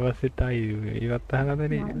 දුන්නට පස්සෙත් ආයි ඒවත් අහනවද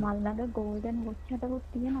නේ? මල් ළඟ ගෝල්ඩන් වොච් එකකුත්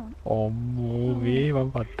තියෙනවා. අම්මෝ මේ මම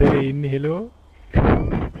පත්තරේ ඉන්නේ හෙලෝ.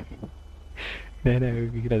 නෑ නෑ ඔය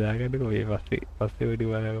කියලා දාගන්නකෝ මේ පස්සේ වෙඩි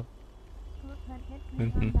වලකෝ.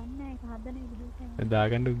 දන්නේ නැහැ ඒක හදන විදිහට.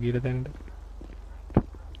 දාගන්න ගිහලා තැනට.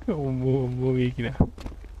 අම්මෝ මේ කිනා.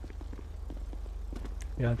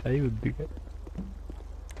 යසයි උද්දික.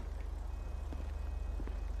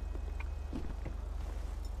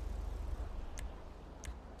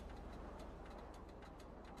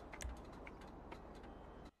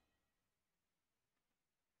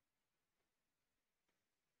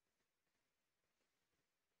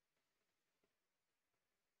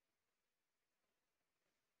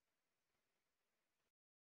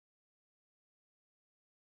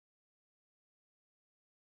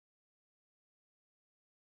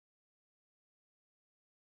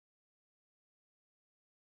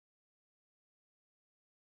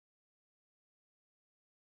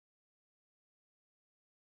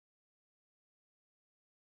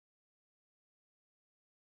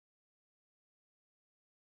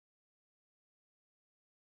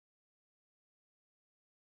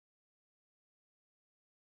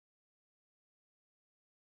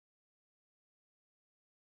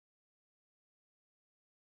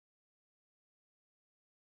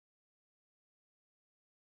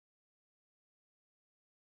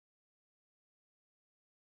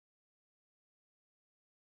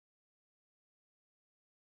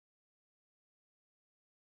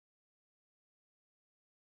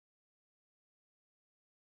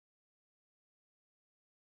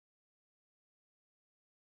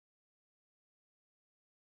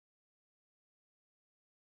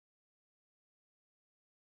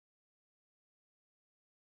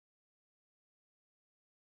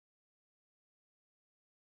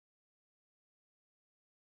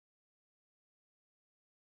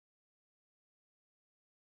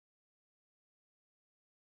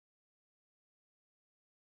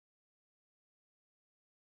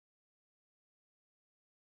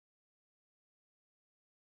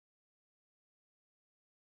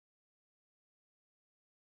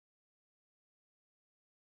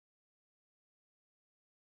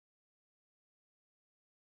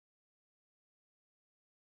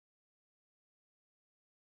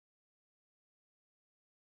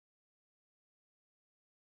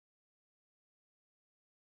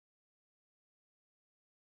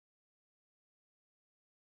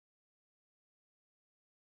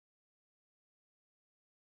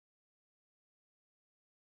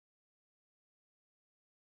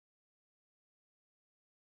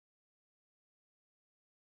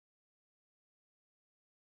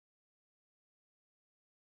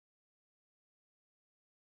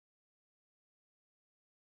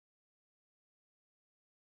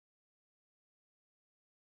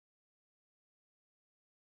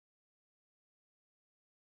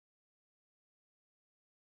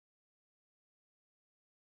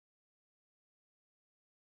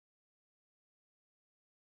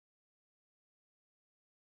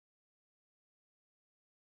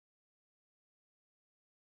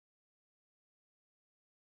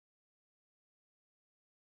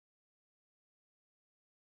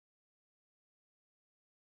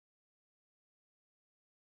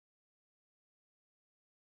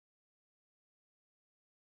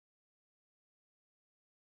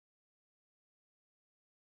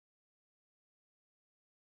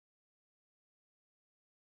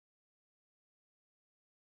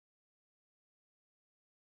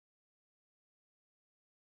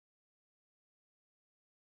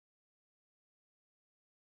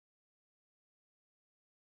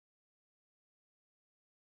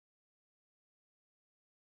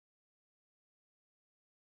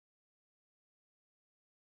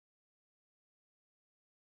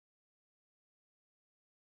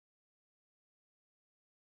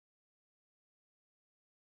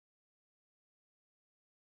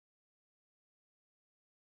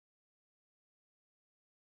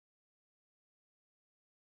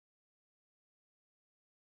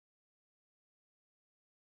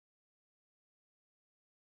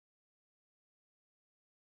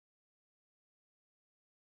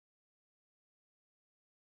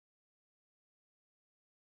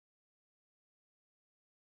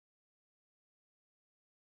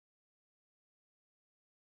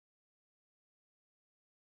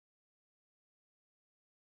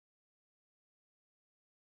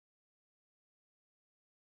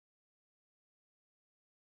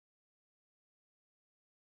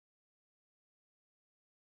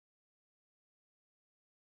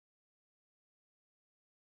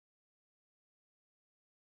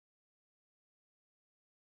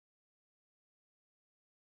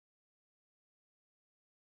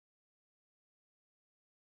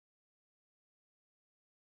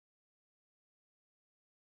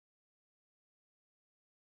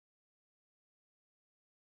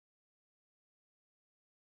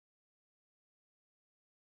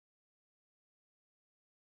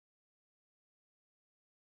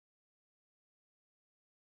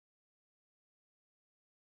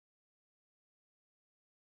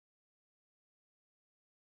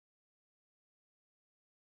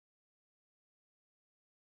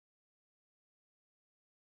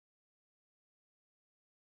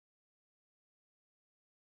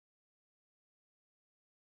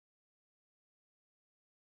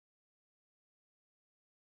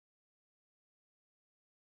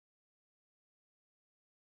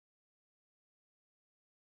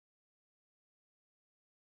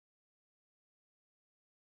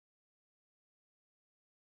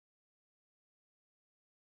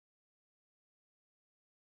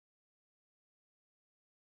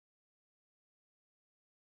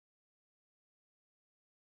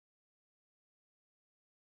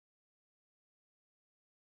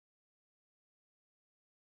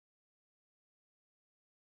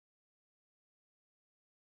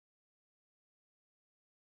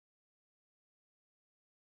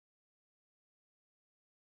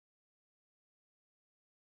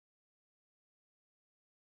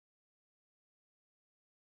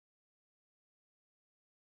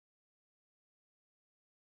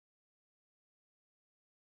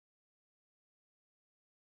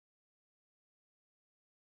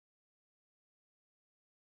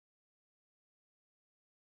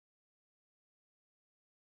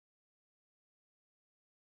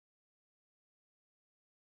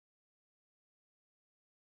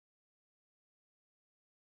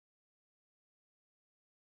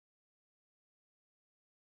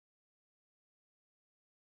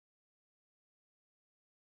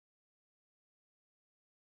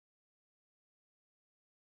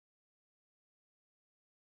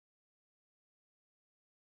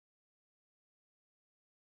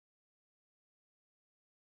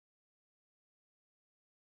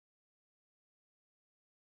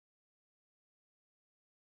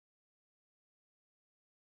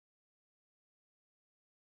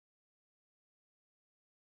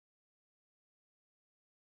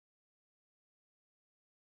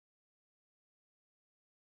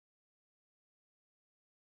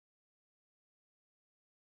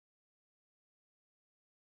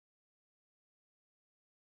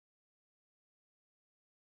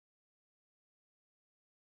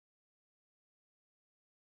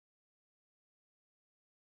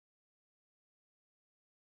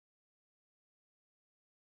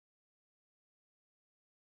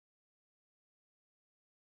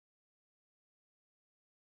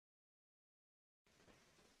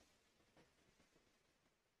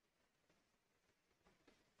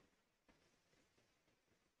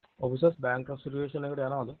 ඔෆිසර්ස් බැංක් සිටුේෂන් එකට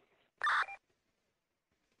යනවද?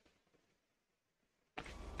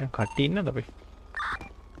 දැන් කට්ටිය ඉන්නද අපි?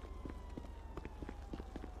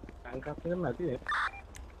 බැංක් එකක් නැති නේ.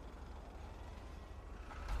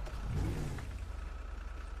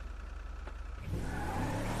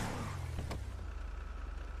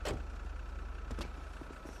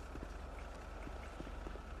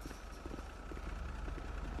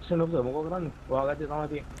 මොකද කරන්නේ? ඔයාගත්තේ තමයි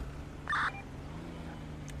තියෙන්නේ.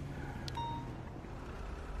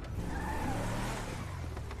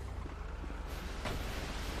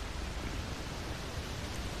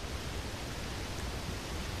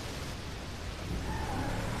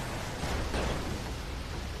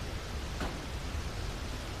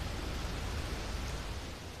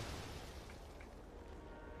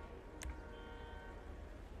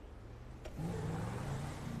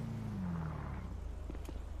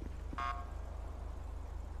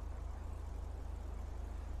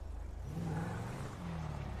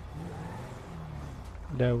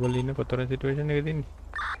 දැන් ඔයගොල්ලෝ ඉන්නේ කොතරම් සිටුේෂන් එකකද ඉන්නේ?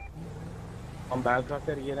 මම බෑග් එකක්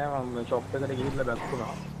හරි ගියේ නෑ මම ෂොප් එකට ගිහිල්ලා බැක්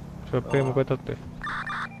වුණා. ෂොප් එකේ මොකද තත්ත්වය?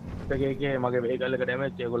 එකේ මගේ වෙහිකල් එක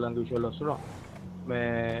ඩැමේජ් ඒගොල්ලන්ගේ විෂුවල් ලොස් වුණා.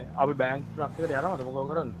 මේ අපි බැංක් ට්‍රක් එකට යනවද මොකද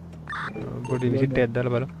කරන්නේ? පොඩි විසිට් එකක්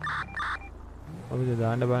දාලා බලමු. අපි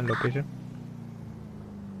දාන්න බලන්න ලොකේෂන්.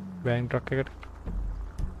 බෑන්ක් ට්‍රක් එකට.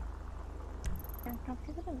 ට්‍රක්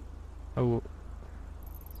එකද? ඔව්.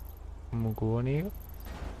 මොකෝනේ?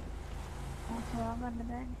 හොයාගන්න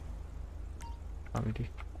බෑනේ. අමිටි.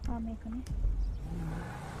 මේකනේ.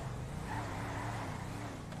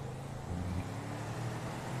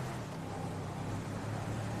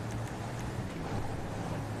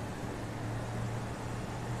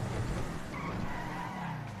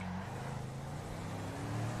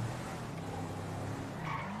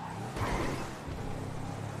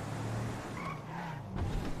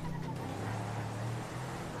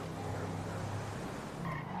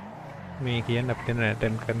 මේ කියන්නේ අපිට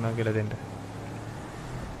ඇටෙන්ඩ් කරනවා කියලා දෙන්න.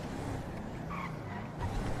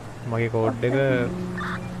 මගේ කෝඩ් එක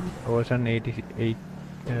ocean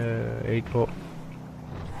 84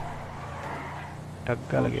 ටක්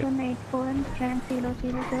ගාලා ගියා. 84 and trans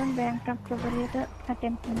 007 bank truck operator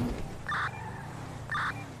attempt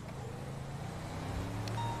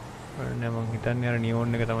නෑ මං හිතන්නේ අර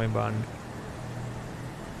නියෝන් එක තමයි බාන්නේ.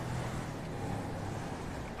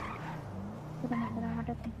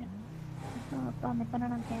 මෙතන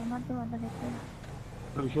නම් කැමරාවක් වද දෙන්න.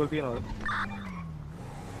 විෂුවල් තියනවද?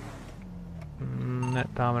 නෑ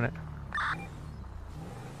තාම නෑ.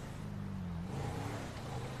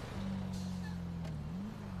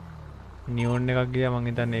 නියෝන් එකක් ගියා මං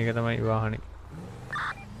හිතන්නේ ඒක තමයි වාහනේ.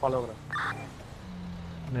 ෆලෝ කරා.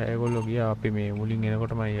 නෑ ඒගොල්ලෝ ගියා අපි මේ මුලින්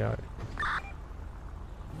එනකොටමයි ආවේ.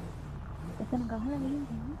 එතන ගහලා ගිහින්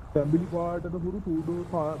තැඹිලි පාටට හුරු සූඩෝ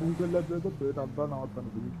වෙහිකල් එකක් දැක්ක පේට අත්තා නවත්තන්න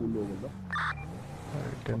දෙවි ෆුල් ඕගොල්ලෝ.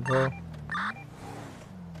 ටෙම්පෝ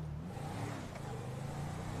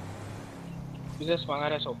විශේෂ මම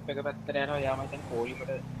අර ෂොප් එක පැත්තට යනවා යාම දැන්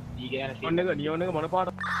පොලිමට දීගෙන යන නියෝන් එක මොන පාට?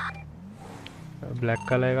 බ්ලැක්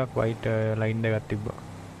කලර් එකක් වයිට් ලයින් එකක් තිබ්බා.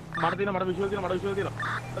 මට විෂුවල් තියෙනවා.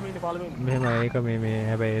 තමයි ඉන්නේ පාර්ලිමේන්තුවේ. මෙහෙම ඒක මේ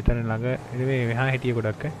හැබැයි එතන ළඟ නෙවෙයි මෙහා හිටිය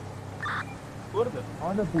ගොඩක් ඈ. කොහොමද?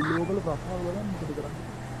 ආන්න ෆුල් ඕගොල්ලෝ ප්‍රශ්න වල මොකද කරන්නේ?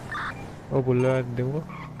 ඔව් පුල්ලවක් දෙමුකෝ.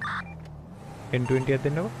 N20 එකක්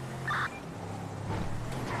දෙන්නකෝ.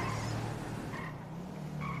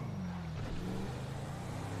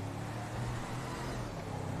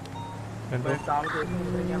 මම තාම තේරුම්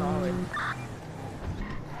යනවා වෙයි.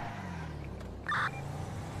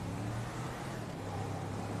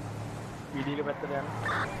 වීඩියෝ එක පැත්තට යන්න.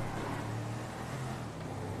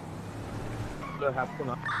 ලෝ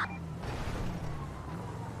හැප්පුණා.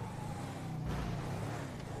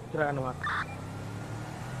 ඉතරනවා.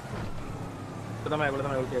 තමයි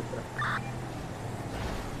ඔයගොල්ලෝ චේස් කරා.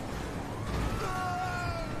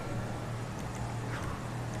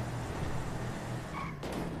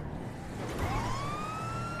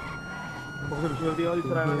 මොකද විෂුවල් තියවල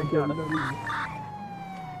ඉස්සරහට කියන්නේ.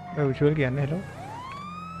 ඔය විෂුවල් කියන්නේ හෙලෝ.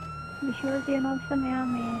 විෂුවල් තියනවා ඉස්ස මෙයා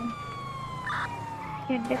මේ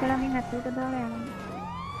ෂෙඩ් එක ළඟින් ඇතුළට දාලා යනවා.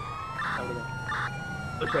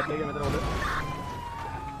 ඔය ෂෙඩ් එකේ මෙතන උඩ.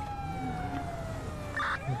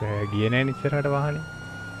 බෑ ගියේ නෑ ඉස්සරහට වාහනේ.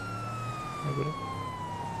 ඒගොල්ලෝ.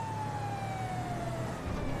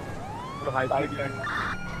 උඩ හයි සයිඩ් ගන්න.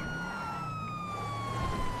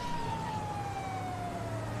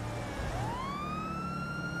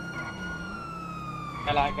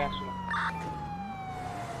 කලා ගෑස්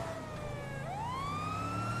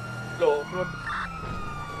ලෝ රෝඩ්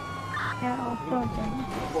එයා ඔෆ් රෝඩ් යනවා.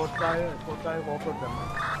 ස්පෝට් කාර් ඔෆ් රෝඩ් ගන්න.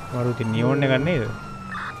 මරුති නියෝන් එකක් නේද?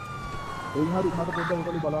 ඒ හරි මට පොඩ්ඩක්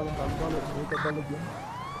උඩට බලාගෙන අල්පාල මේක බලලා කියන්න.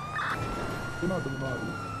 මොනවද මොනවද?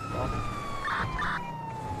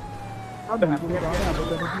 අද හිතුවේ ගාන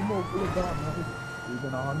අපිට කිව්ව ඔක්කොම දාන්න. ඒක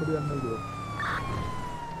නාන්න දෙයක් නෑ ඒක.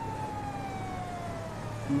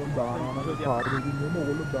 ඉතින් දානවා නම් කාර්යයෙන් නෙමෙයි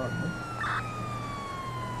ඕගොල්ලෝ දාන්න.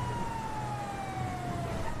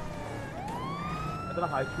 අතන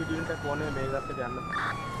හයි ස්පීඩ් යුනිට් එක ඕනේ මේකට යන්න.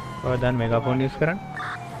 ඔය දැන් මෙගාෆෝන් යූස් කරන්න.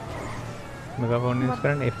 මෙගාෆෝන් යූස්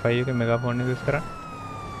කරන්න F5 එකේ මෙගාෆෝන් යූස් කරන්න.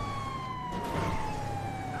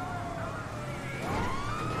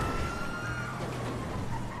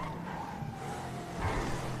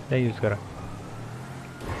 දැන් යූස් කරා.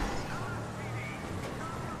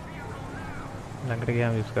 ළඟට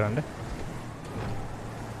ගියාම යූස් කරන්න.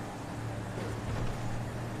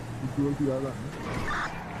 විෂුවල් තියාගන්න.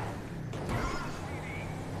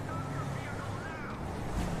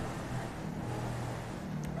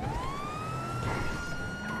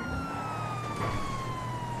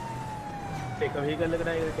 ඒක වෙහිකල් එකට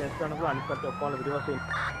ඒක ටෙස්ට් කරන්න පුළුවන් අනිත් පැත්තේ ඔක්කොම පිටිපස්සේ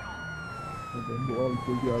දැන් බෝල්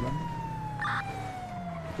විෂුවල් තියාගන්න.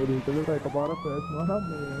 ඒ විෂුවල් එක එකපාරක් ප්‍රෙස් කරනවා නම්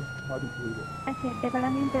මේ හරි කියලා. ෂෙඩ් එක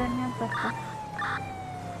ළඟින් ටර්න් එකක් ගත්තා.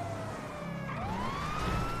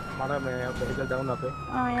 මම මේ වෙහිකල් ඩවුන් අපේ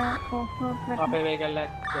ආය ඔෆ් රෝඩ් අපේ වෙහිකල්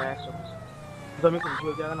එක ක්‍රෑෂ් වුණා. ඉතින් මේක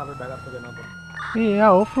විෂුවල් තියාගන්න අපේ බෑග් එක දෙනවා.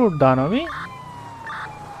 එයා ඔෆ් රෝඩ් දානවා මේ.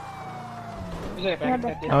 ඉතින් පැකට්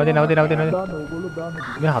එක නවදී දාන්න ඕගොල්ලෝ දාන්න.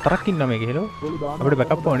 මේ හතරක් ඉන්නවා මේකේ හෙලෝ. ඕගොල්ලෝ දාන්න. අපිට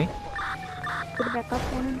බෑකප් ඕනේ. අපිට බෑකප්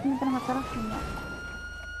ඕනේ මෙතන හතරක් ඉන්නවා.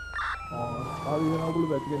 ආ වෙන ඕගොල්ලෝ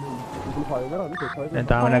බැට් ගන්නේ. ඕගොල්ලෝ ෆයර් කරාද? Set fire. දැන්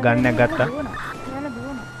තාම නේ ගන්න එකක් ගත්තා. එයාලා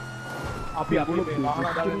දුවනවා. අපි වාහන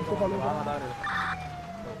දාගෙන වාහන දාගෙන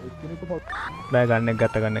එක්කෙනෙක් බෑ ගන්න එක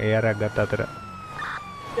ගත්ත ගන්න AR එකක් ගත්ත අතර.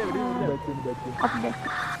 බැට් වෙන. අපි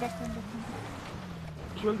දැක්කම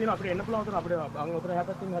විෂුවල් දින අපිට එන්න පුළුවන් උතන අපිට අංග උතන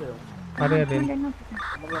හැපැත්තෙන් හරියව. හරි හරි. මම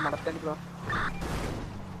මටත් යන්න පුළුවන්.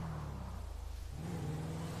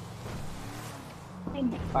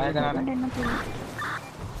 පය කරන්නේ.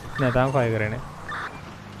 නෑ තාම ෆයි කරේ නෑ.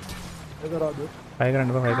 ඒක කරාද? ෆයි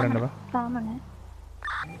කරන්න බෑ ෆයි කරන්න බෑ. තාම නෑ.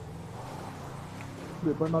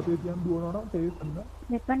 වෙපන් අතේ තියන් දුවනවා නම් ටේස් කරන්න.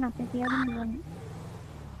 වෙපන් අපේ තියාගෙන දුවන්නේ.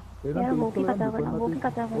 එහෙනම් එයා ටේස් වෝකි කතා කරනවා. වෝකි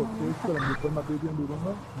කතා ටේස් කරනවා. කරන්න. වෙපන් අතේ තියන්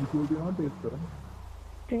දුවනවා විෂුවල් තියනවා ටේස් කරන්න.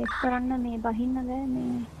 ට්‍රේස් කරන්න මේ බහින්න බෑ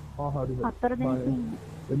මේ ආ හරි හරි. හතර දෙනෙක් ඉන්නේ.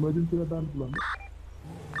 එමර්ජන්සි එක දාන්න පුළුවන්.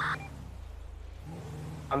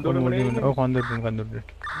 අන්දෝනේ ඔව් කන්දුරට.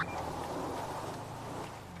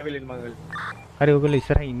 ඇවිලින් මම හරි ඔයගොල්ලෝ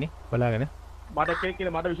ඉස්සරහින් ඉන්නේ බලාගෙන. මට කෙනෙක්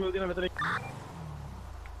කියලා මට විෂුවල් දින මෙතන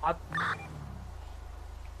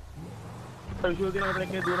විෂුවල් දින මෙතන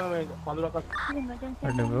කෙනෙක් දුවනවා මේ පඳුරක්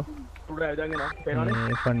අඩෝ. උඩ ඇවිදගෙන යනවා. පේනවනේ.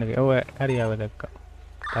 මේ ෆන් එකේ. ඔව් හරි ආව දැක්කා.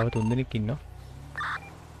 තව 3 දෙනෙක් ඉන්නවා.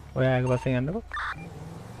 ඔයා එක පස්සෙන් යන්නකෝ.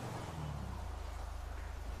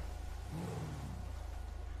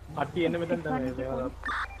 කට්ටිය එන්න මෙතන තමයි.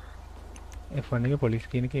 F1 එකේ පොලිස්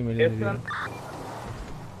කියන එක ඊමේල් එකේ දෙනවා.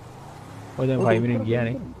 ඔය දැන් 5 මිනිත්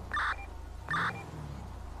ගියානේ.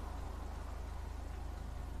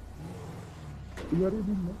 ඉවරයි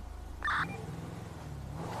දින්න.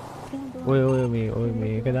 ඔය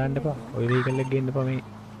මේක දාන්න එපා. ඔය වෙහිකල් එක ගේන්න එපා මේ.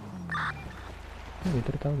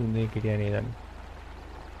 විතර තව 3 දෙනෙක් හිටියා නේද?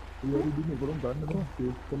 ඉවරයි දින්න ඒගොල්ලෝ ගන්න බෑ.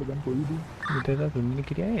 ටේස් කරලා දැන් කොයිද? විතර තව 3 දෙනෙක්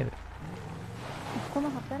හිටියා නේද? ඔක්කොම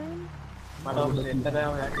හතරයි. මට ඔෆ් සෙන්ටර්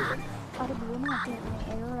එක යන්නේ. අර දුවනවා අපේ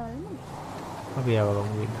ඒවලල්නේ. අපි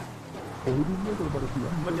ආවගමු වෙන්න. කොයිද ඉන්නේ කියලා බඩ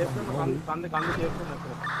කියන්න. මම ටෙස්ට් කරන කන්ද ටෙස්ට් කරනවා.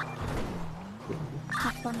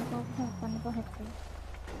 හප්පන්නකෝ හැක්කේ.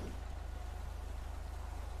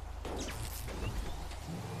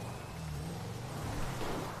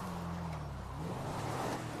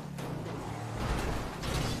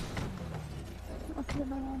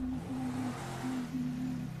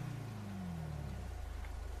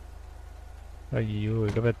 අයියෝ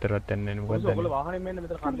එක පැත්තටවත් යන්නේ නැහැ මොකක්ද? ඔයගොල්ලෝ වාහනේ මෙන්න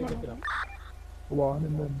මෙතන කන්දේ කියලා.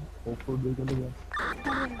 වාහනේ දැන් ඔෆ් රෝඩ් එකකට ගියා.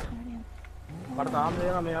 මට තාම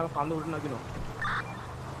දෙනවා මෙයා කන්ද උඩ නගිනවා.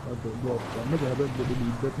 අද බොස් ගන්න බෑ බෙද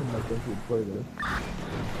ලීඩ් එකෙන් නැත්නම් ෂුට් කරලා.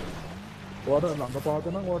 ඔයාලා ළඟ පාත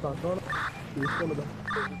නම් ඔයාට අන්දාල ටෙස්ට් කරලා දාන්න.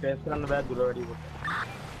 ටෙස්ට් කරන්න බෑ දුර වැඩි කොට.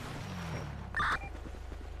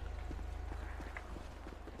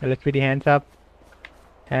 LSPD hands up.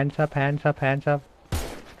 Hands up, hands up, hands up.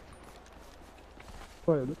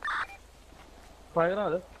 කොහෙද? ෆයර්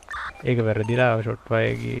කරාද? ඒක වැරදිලා ෂොට් ෆයර්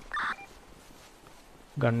එකේ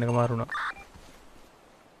ගන්න එක මාරුණා.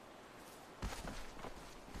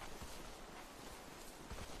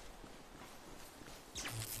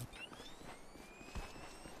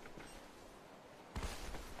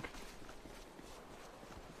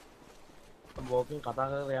 බෝකින් කතා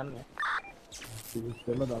කරලා යන්නේ. ටෙස්ට්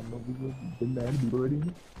කරලා දාන්න ඕක දෙන්න ඇයි දුර වැඩි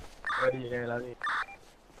ඉන්නේ. වැඩි එක වෙලාදී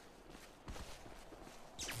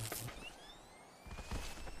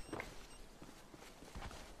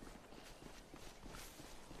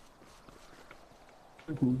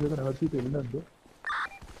කූසක නැවති තෙන්නේ නැද්ද?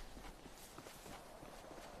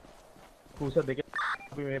 කුස දෙක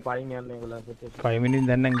අපි මේ පයින් යන්නේ ඒගොල්ලන්ට 5 මිනිත්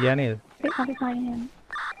දැන් නම් ගියා නේද? අපි පයින් යන්න.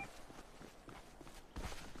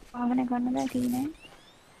 ආවනේ ගන්න බෑ කීනේ.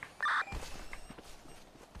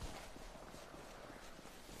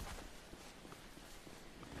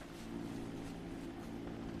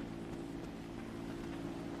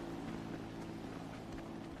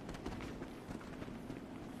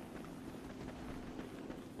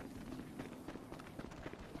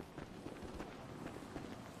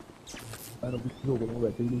 අර විශ්ව කොහොම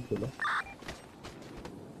වැටෙන්නේ ඉස්සලා.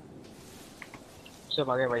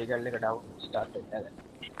 මගේ වයිකල් එක ඩවුන් ස්ටාර්ට් වෙන්න දැන්.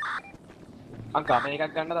 මං ගම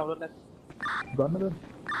එකක් ගන්න දවුලොත් නැත්. ගන්නද?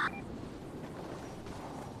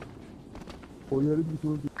 කොයි හරි විශ්ව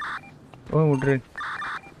ඔය මුඩරෙන්.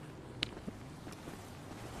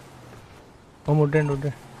 ඔය මුඩරෙන් උඩ.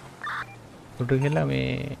 උඩ ගිහලා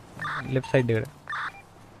මේ ලෙෆ්ට් සයිඩ් එකට.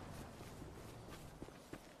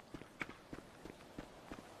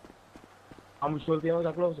 අමුෂෝල් තියෙනවා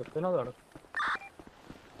දක්ලෝස් වෙනවද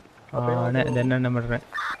අර නෑ දැන් නම් මට නෑ.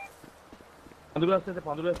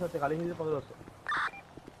 පඳුරස්සත් කලින් හිටිය පඳුරස්ස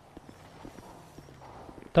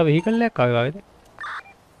තව වෙහිකල් එකක් ආවේ වගේද?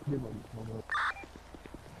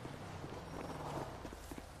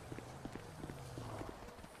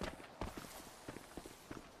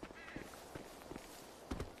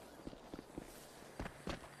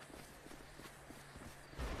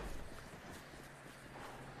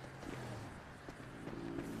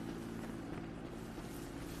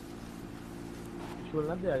 විෂුවල්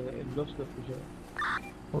නැද්ද එක්ස්හොස්ට් විෂුවල්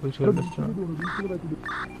ඔය විෂුවල් බස්ට්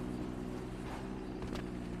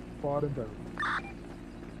පාරෙන් ගන්න.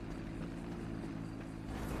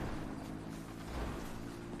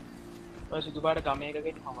 ඔය සිදු පාට ගම එකක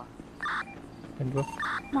ඉන්න මම. එන්බෝ.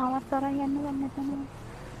 මාවත් තරන් යන්න ගන්න නැතන.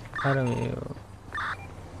 අර මේ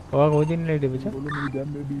ඔයා කොහෙද ඉන්නේ ඩෙවිස? ඔලු මේ දැන්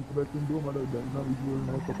මේ ඩීප් පැකින් දුව මට දැන් නම් විශ්ව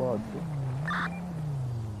නැහැ කපාද්ද.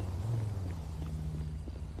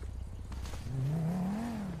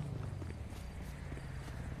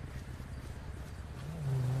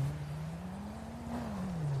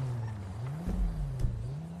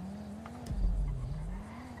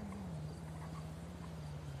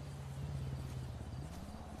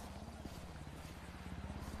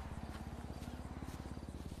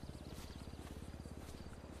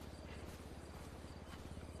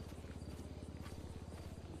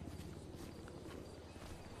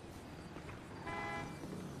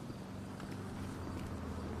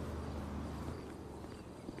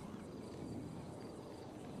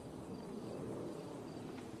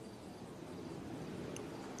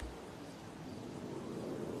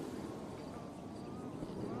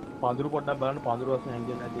 පඳුරු පොඩ්ඩක් බලන්න පඳුරු වශයෙන්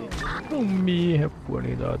හැංගෙන්නේ නැති. උම්මී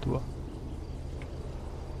හැප්පුවනේ ධාතුව.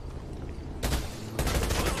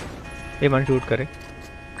 ඒ මන් ෂූට් කරේ.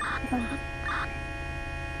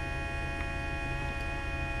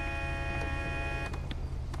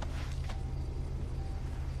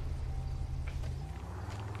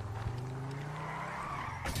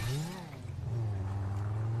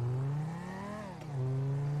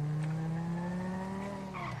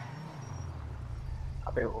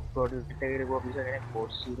 අපේ ඔෆ්රෝඩ් එකකට ගිහුවා ඔෆිසර් කෙනෙක්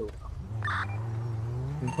කෝඩ් 0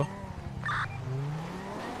 ඉන්කෝ.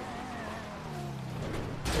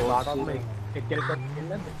 කාටවත් මේ එක්කෙනෙක්වත් ඉන්නේ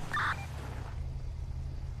නැද්ද?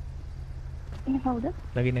 ඉන්න කවුද?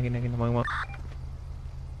 නගින්න මම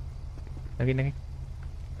නගින්න.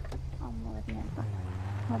 අම්මා වදිනවා.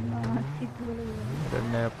 අම්මා සිතුවල දැන්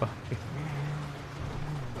නෑ අප්පා.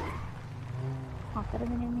 හතර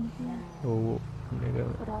දිනෙම හිටියා. ඔව් මේක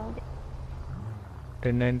පුරාවට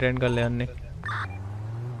 10 9 කරලා යන්නේ.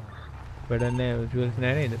 වැඩක් නෑ විෂුවල්ස්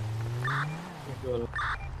නෑ නේද?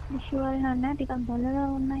 විෂුවල් නෑ ටිකක් බලලා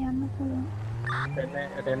වුණා යන්න පුළුවන්.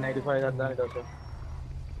 1095 එකක් දාන්න ඊට පස්සේ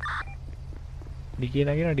ඩිකේ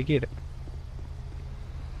නගිනවා ඩිකේට.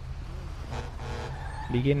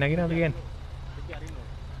 ඩිකේ නගිනවා අපි කියන්නේ.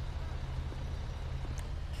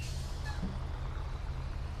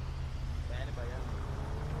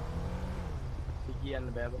 කියන්න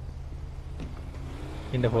බෑ බා.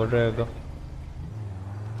 ඉන්න ෆෝල්ඩර් එක.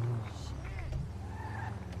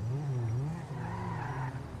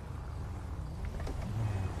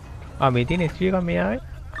 මේ තියෙන SP එක මේ ආවේ.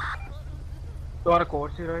 තෝර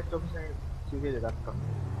කෝඩ් 0 එක ඔෆිසර් සීගේ දක්වා.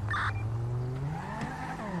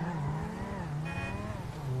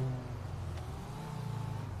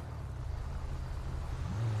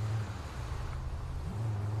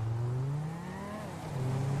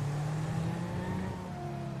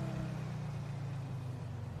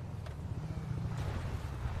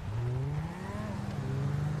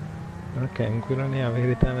 ටැංකුවනේ අපි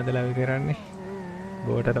හිතා මැදලා අපි කරන්නේ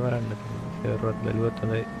බෝටට බලන්න සර්වරත් බැලුවොත්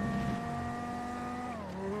හොඳයි.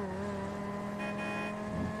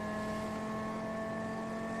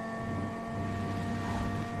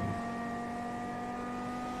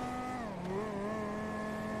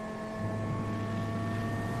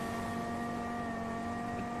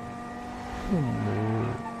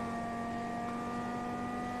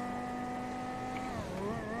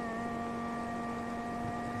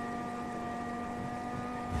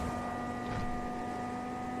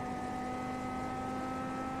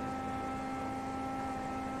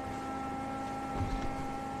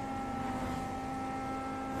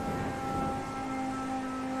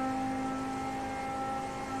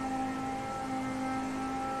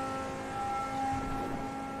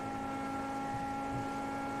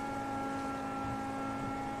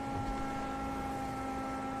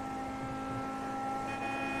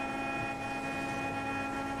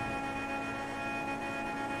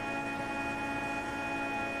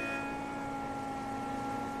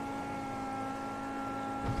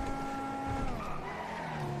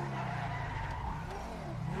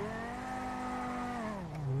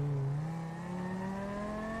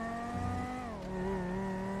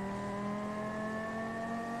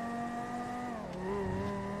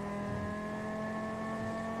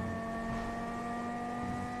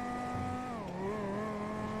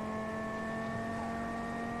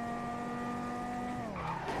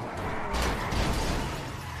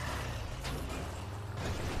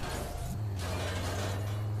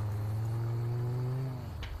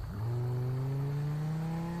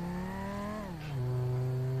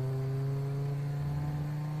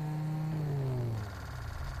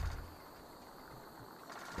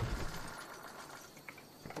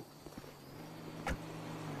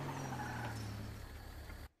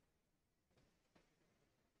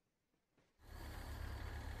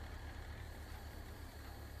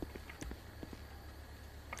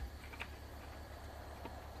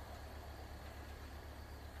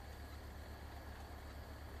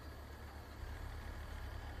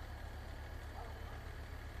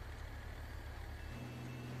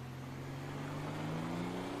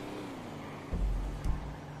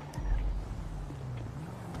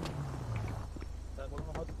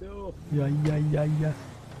 යයි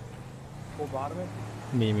කො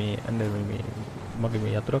බාරනේ මේ අnder මේ මගේ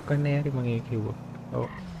මේ යතුරක් කන්නේ හරි මගේ කිව්වා. ඔව්.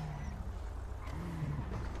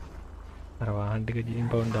 අර වාහන ටික ජීන්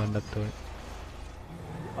පවුන්ඩ් දාන්නත් ඕනේ.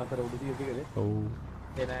 අතර උඩ තියෙන්නේ. ඔව්.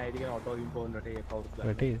 එන අයිඩි කියන ඔටෝ ඉම්පෝන්ඩ් රටේ කවුරුත් ගන්න.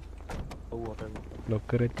 රටේ ඔව් ඔටෝ. ලොක්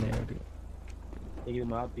කරෙත් නෑ ඒක. ඒකද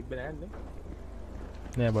මාත් තිබ්බේ නෑනේ.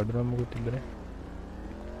 නෑ බඩුනම් මොකුත් තිබ්බේ නෑ.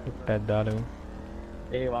 ටැග් දාලා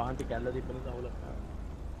ඒ වාහන ටික ඇල්ල තිබ්බ නිසා අවුලක් නෑ.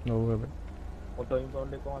 ඔව් හැබැයි. ඔටෝ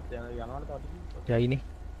ඉම්පෝන්ඩ් එක කොහොමද යනවද තාම? යයිනේ.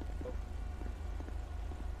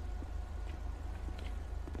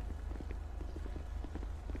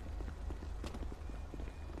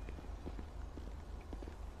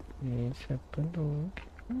 මේ සැපලෝ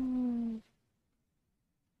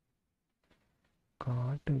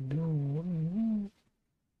කාටද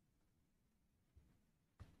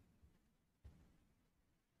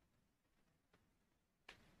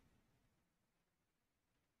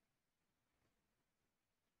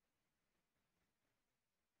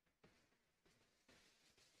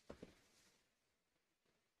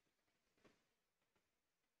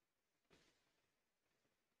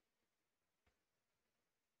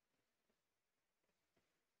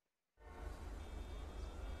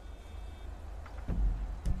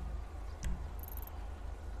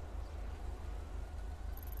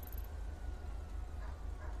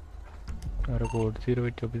අර කෝඩ් 0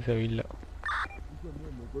 වෙච්ච ඔෆිස් ඇවිල්ලා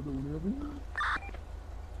මොකද උනේ අපි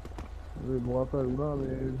ඒ මොකක්ද වුණා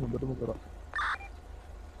මේ හොඳටම කරා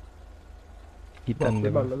හිතන්න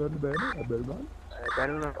බල්ල ගන්න බෑනේ හැබැයි බෑ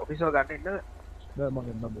දැනුණා ඔෆිස් එක ගන්න ඉන්නද? නෑ මම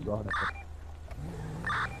එන්නම් ගහන්න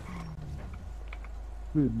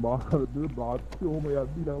මේ මාර්ද බාත් ඕම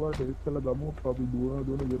යද්දි නවා ටෙස්ට් කරලා ගමු අපි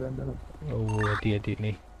දුවන ගිරන්න යනවා ඔව් ඇති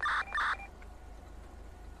නේ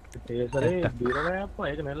ඒසරේ දුර නෑ අප්පා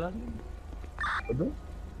ඒක නෙරලා තියෙන්නේ. අද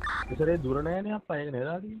ඒසරේ දුර නෑනේ අප්පා ඒක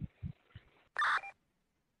නෙරලා තියෙන්නේ.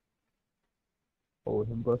 ඔව්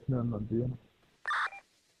එහෙම ප්‍රශ්නයක් නම් තියෙනවා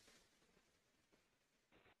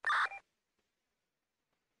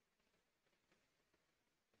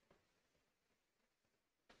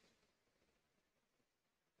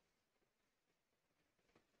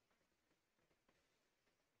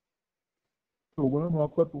ඔගොල්ලෝ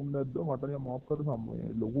මොකක්වත් උන්නේ නැද්ද මට නිකන් මොකක්වත්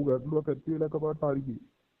සම්මේ ලොකු ගැටලුවක් ඇති වෙලා එකපාරට හරි ගියේ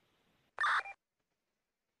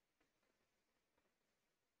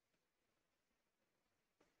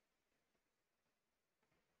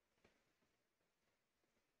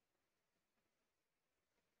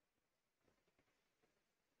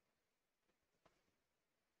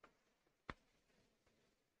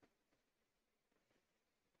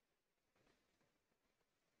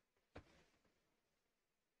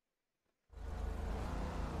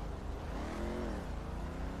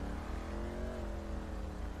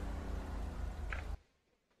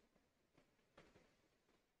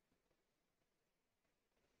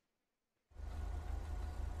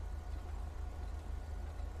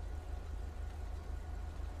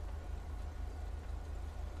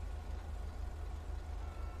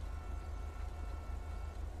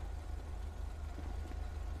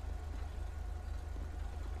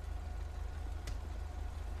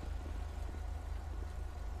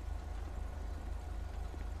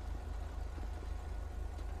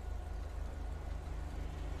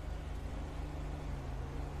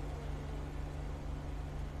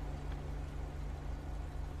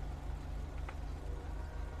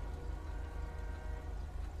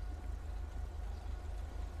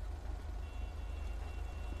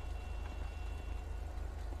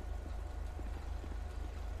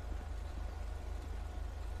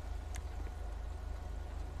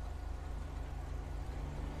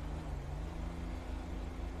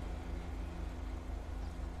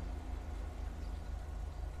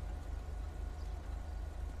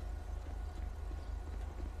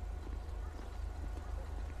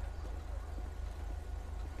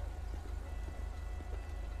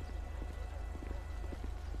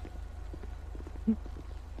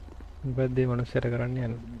මොකද මේ මනුස්සයට කරන්න යන්නේ?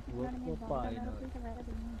 මොකද මේක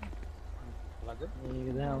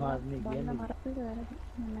තමයි මාත්නේ කියන්නේ.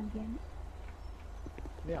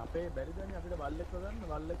 මේ අපේ බැරිදන්නේ අපිට බල්ලෙක් ගන්න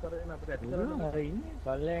බල්ලෙක් කරගෙන අපිට ඇටි කරන්න අර ඉන්නේ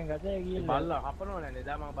පල්ලෙන් ගතයි කියලා. බල්ල හපනව නෑනේ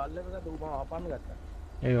දැන් මම බල්ලෙක් ගත්තා ඌ මම හපන්න ගත්තා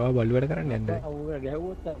ඒ ඔය බලු වැඩ කරන්න යන්නේ. ඌ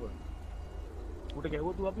ගැහුවොත් අපෝ. ඌට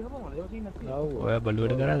ගැහුවොත් ඌ අපි හපමු ඒක සීන් නැති ඔව්. ඔය බලු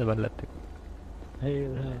වැඩ කරාද බල්ලත් එක්ක?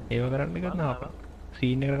 ඒව කරන්න එකත් නෑ අප.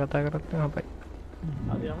 සීන් එකට කතා කරත් නෑ අපයි.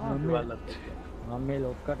 අපි යමු අපි බල්ලත් එක්ක මම මේ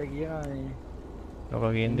ලොක්කට කියනවානේ. ලොක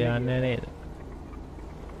ගේන්න යන්නේ නේද?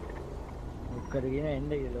 ලොක්කට කියන එන්න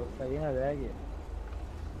කියලා ලොක්ක කියන බෑ කියලා.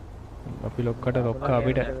 අපි ලොක්කට ලොක්ක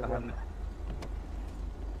අපිට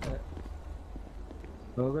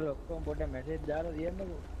ඔයගොල්ලෝ ඔක්කොම පොඩ්ඩක් මැසේජ් දාලා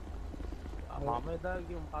තියන්නකෝ. මම එදා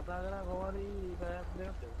කිව්ව කතා කරා කොහොමරි පැයක්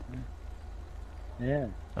දෙකක් නෑ.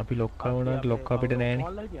 අපි ලොක්කා වුණාට ලොක්ක අපිට නෑනේ.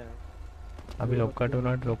 මොල්ලා කියන්නේ අපි ලොක්කට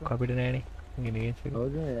වුණාට ලොක්ක අපිට නෑනේ. ඉංග්‍රීසි එක.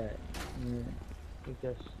 හවුද?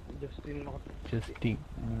 ජස්ටින් මොකක්ද ජස්ටින්.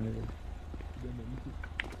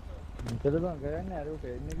 මොකද බං කරන්නේ අර උට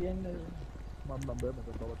එන්න කියන්නේ. මම නම් බෑ මට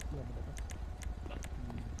තවත් කියන්න.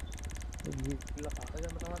 ඉතිලා කතා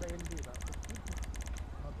කරන තමයි එන්නේ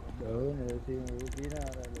ඔව් නේ ඉතින් ඌ කියන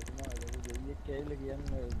අර ලොකුමා දෙවියෙක් කැවිලා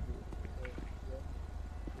කියන්නේ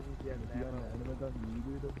කියන්නේ නෑ මම දැන්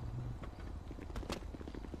වීඩියෝ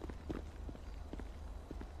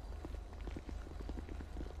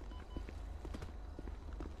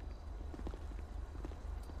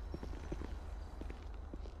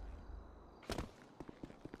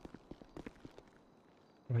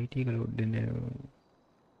වයිටි එක ලෝඩ් දෙන්නේ නෑ.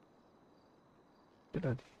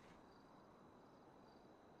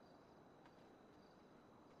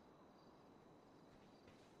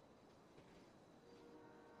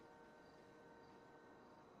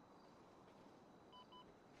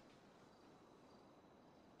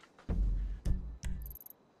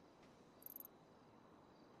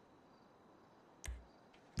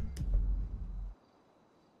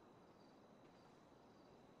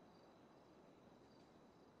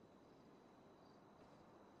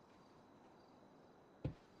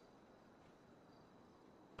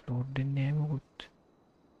 ලෝඩ් දෙන්නේ නෑ මොකුත්.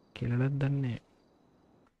 කියලාවත් දන්නේ නෑ.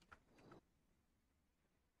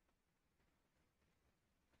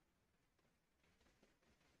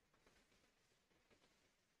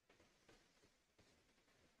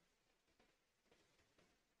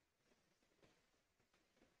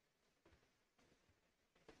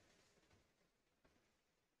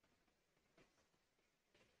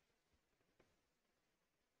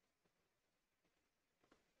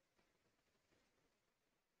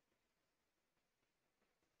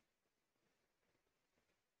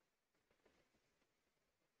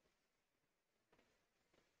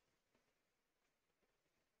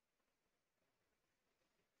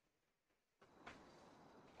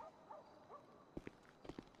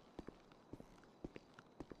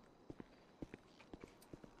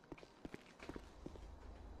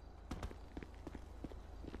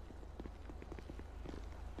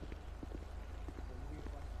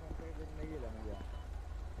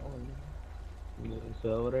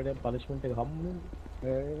 සර්වර් එකේ පනිෂ්මන්ට් එක හම්බුනේ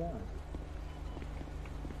ඒක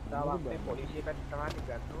තාම අපේ පොලිසිය පැත්ත තමයි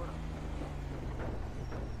ගන්න ඕන.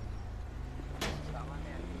 සාමාන්‍ය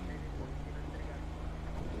ඇල්ලුන්නේ පොලිසිය පැත්තට ගන්න.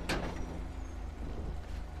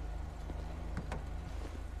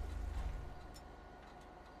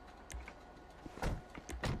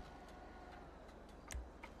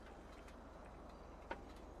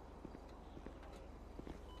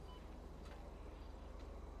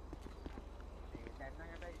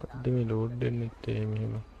 මොකද්ද මේ ලෝඩ් දෙන්නෙත්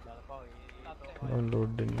මෙහෙම. මම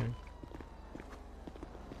ලෝඩ් දෙන්නේ.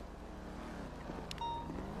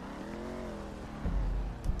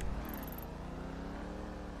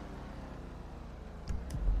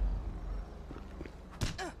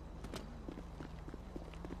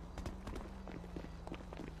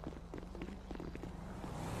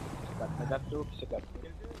 ගත්තු කිසිකක්.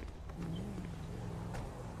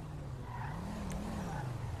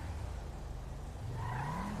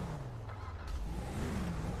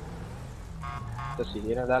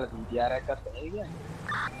 සිහින දාලා PTR එකක් ගත්තා නේද කියන්නේ?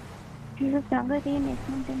 ඒක සංග තියෙන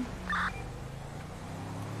එක්මන්ට්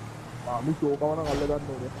ආමි ෂෝකවන කල්ල ගන්න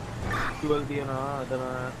ඕනේ. ටුවල් තියනවා එතන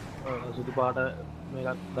සුදු පාට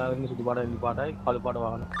මේකක් දාගෙන සුදු පාට නිල් පාටයි කළු පාට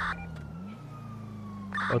වාහන.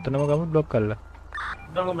 ඔතනම ගමු බ්ලොක් කරලා.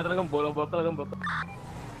 මෙතන ගමු බ්ලොක් කරලා ගමු.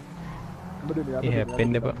 ඒ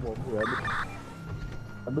හැප්පෙන්න එපා.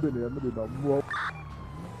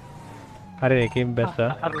 හරි එකකින්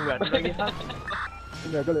බැස්සා. අර වැඩ ගියා.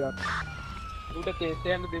 නැගල යන්න. උඩ කේස්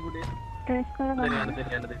යන්න දෙමුනේ. ට්‍රෙස් කරගන්න. යන්න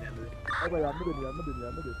දෙන්න. අබ යන්න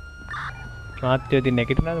දෙන්න. මාත්‍ය ඉතින්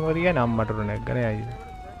නැගිටිනවද මොකද කියන්නේ අම්මට උර නැග්ගනේ අයිය.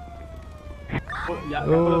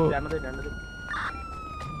 යන්න දෙන්න.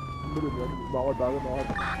 බව දාගෙන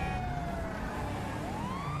ආවා.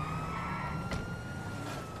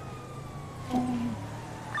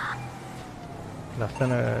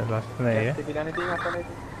 ලස්සන ඒ. පිටිලානේ තියෙන අපනේ.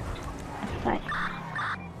 right.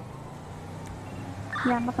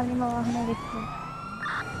 යන්න කලින් වාහනේ විශ්ව.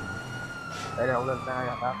 ඒක අවුලක්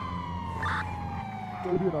නැහැ යතා.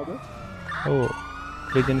 කොහොමද? ඔව්.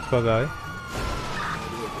 බිස්නස් වගාවේ.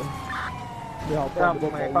 මේ අපේ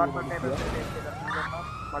apartment එක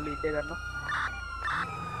මල්ලි ඉතේ ගන්නවා.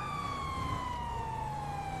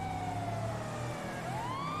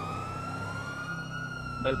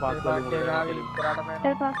 බෙල් පාස් වලින් ඉස්සරහට මම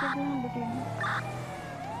ටෙල් පාස් එකෙන් හම්බට යන්න.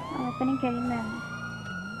 එතනින් කෙලින්ම යන්න.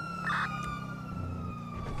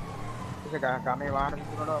 ඒක ගමේ වාහන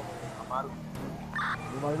විකුණනවා අමාරු.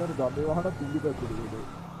 මේ වයින්ද ගම්බේ වහන පිළි පැත්තට.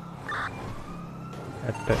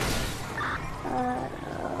 ඇත්ත.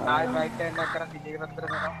 ආයි රයිට් හෑන්ඩ් එක කරන් ඉඳගෙන අතර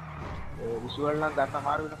යනවා. ඒ විෂුවල් නම් ගන්න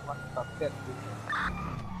අමාරු වෙන මම තත්ත්වයක් තියෙනවා.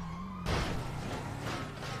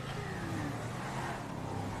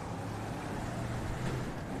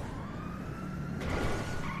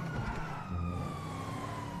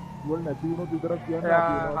 වල නැති වුණොත් විතරක් කියන්නේ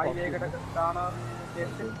හයිවේ එකට දානවා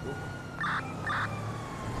ටෙස්ට් එක.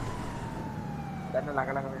 දැන්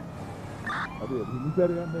ළඟ වෙනවා. හරි මිනිස්සුර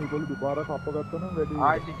යන්නේ ඒගොල්ලෝ දෙපාරක් අප ගත්තා නම් වැඩි.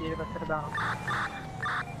 ආයි ටිකේ පැත්තට දානවා.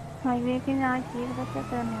 හයිවේ එකෙන් ආයි කීයකට පැත්තට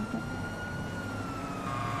කරන්න යන්න.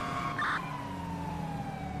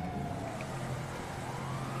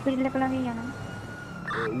 පිළිල කලින් යනවා.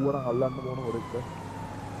 ඌවරන් අල්ලන්න ඕන හොරෙක්ද?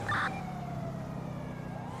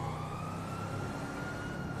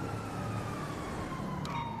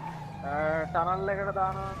 ටනල් එකට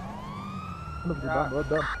දානවා. නොදා.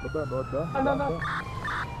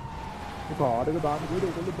 ඒ කාඩ් එක දාන්න කිව්වද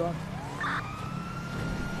ඒගොල්ලෝ දාන්න.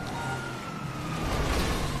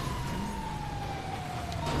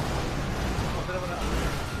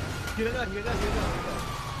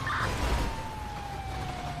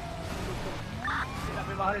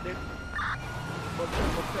 අපේ වාහනේ දෙන්න.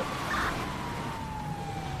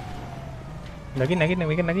 නගින්න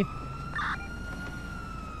මේක නගින්න.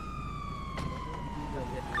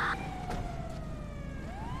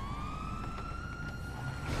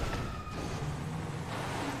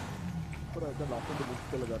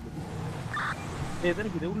 එතන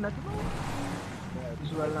කිදුන් නැතුව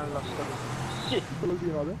විෂුවල් නම් ලොස් කරලා ෂිට් ඉතල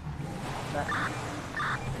තියනවද?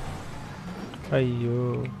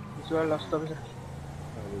 අයියෝ. විෂුවල් ලොස් තමයි.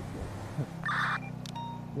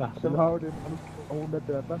 ලස්සනවට අවුන්ඩට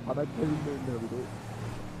නැත්නම් කඩක් හැදින්න ඉන්න අපිට.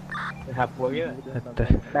 හැප්පුවා ඇත්ත.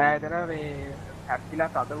 නෑ එතන මේ හැප්පිලා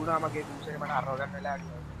තද වුණා මගේ ජූස් එක මට අරව ගන්න වෙලා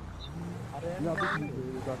ගියා. ඉතින් අපි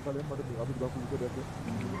ගස්කලෙන් මට අපි ගස් උඩට දැක්ක.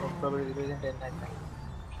 ඔක්කොම රිවිෂන් 10 නැහැ.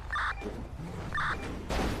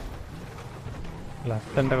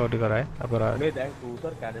 ලස්සනට කොටි කරයි අපරාධ. මේ දැන්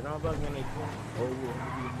ක්‍රූසර් කැඩෙනවා බං මම ඉක්මන. ඔව් ඔව්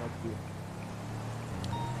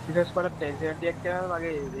ඊටස් පර 1070 එකක් යනවා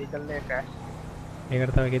මගේ වෙහිකල් එක ක්‍රෑෂ්.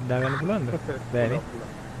 මේකට තව එකක් දාගන්න පුළුවන්ද? බෑනේ.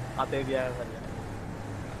 අතේ ගියා හරියට.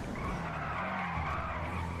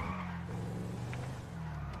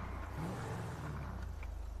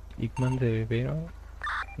 ඉක්මන් දේ පේනවා.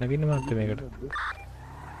 නගින්න මාත් මේකට.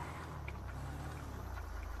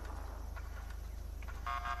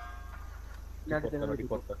 ඊට දෙන්න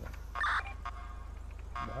රිපෝට් කරනවා.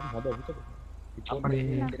 හද විතර. අපේ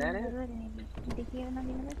නෑ නෑ. ඉතින් කියන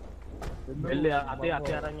නගින්නද? බෙල්ල අතේ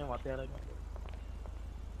අරන් යමු අතේ අරන් යමු.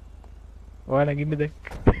 ඔයා නගින්න දැන්.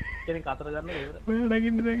 කෙනෙක් අතර ගන්න නේද? ඔයා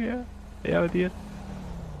නගින්න දැන් එයා. එයාව තියන්න.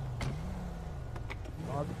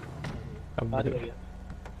 හරි ගියා.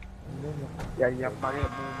 යයි මගේ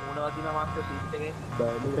මූණ වදින මාත්‍ය සීට් එකේ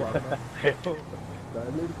බෑලේ වරන.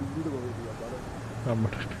 බෑලේ පිළිද ගොඩේ බලන්න.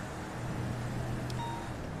 අම්මට.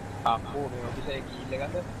 අපෝ මේ ඔෆිස් එකේ කීල්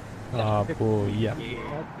එකද? ආපෝ ඊයා.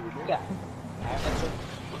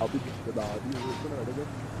 අපි දාදී උස්සන වැඩ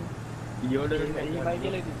කරන. ඩියෝඩර් එකයි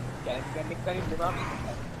කියලා ඉතින් කැලක් ගන්න එක කලින් දෙපා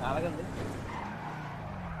නාලගන්න.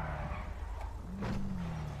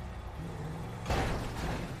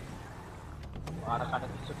 ආර කඩ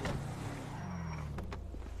කිසුට.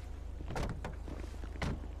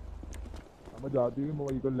 මම ජාතියේ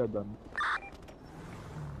මොකද ඉකොල්ලක් ගන්න.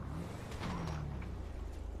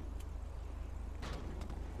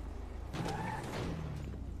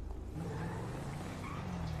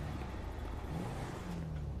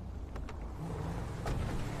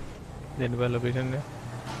 දෙන්න බෑ ලොකේෂන් එක.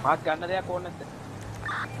 මාත් ගන්න දෙයක් ඕන නැද්ද?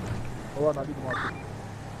 ඔව් නඩි මාත්.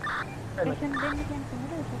 ලොකේෂන් දෙන්න කියන්නේ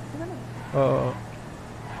කොහොමද? සත්‍යවල? ඔව්.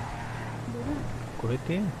 දුර කොහෙද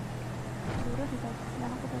තියෙන්නේ? දුර ටිකක්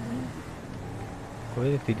යනකොට මෙහෙම.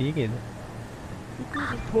 කොහෙද සිටි එකේද?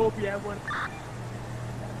 කෝපියා වුණ.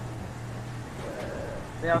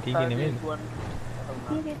 සිටි එකේ නෙමෙයිද?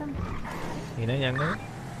 ඒකේ තමයි. එහෙනම් යන්න.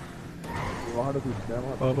 වාහන සිස්ටම්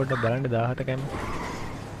එක ඔය පොඩ්ඩක් බලන්න 17 කැම.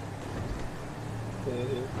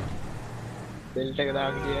 බෙල්ට් එක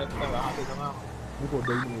දාගෙන ගියත් ආපේ තමයි. මේ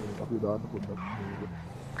පොඩ්ඩක් ඉන්නේ අපි දාන්න පොඩ්ඩක්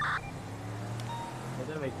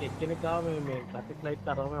එතන මේ එක්කෙනෙක් ආව මේ ට්‍රැෆික් ලයිට්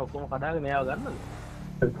අරම ඔක්කොම කඩාගෙන එයාව ගන්නද?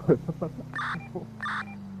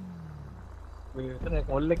 මේ විතර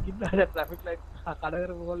කොල්ලෙක් ඉන්නවා ට්‍රැෆික් ලයිට් කඩ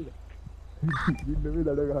කරපු කොල්ලෙක්. ඉන්නේ මේ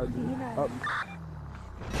දඩ ගහන්නේ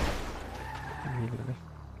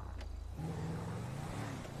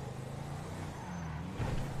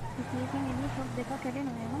ඉතින් එන්නේ ෂොප් දෙකක්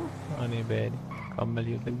කැඩෙනවා නේද? අනේ බෑනේ.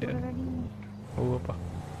 කම්මැලි උදේට. ඔව් අපා.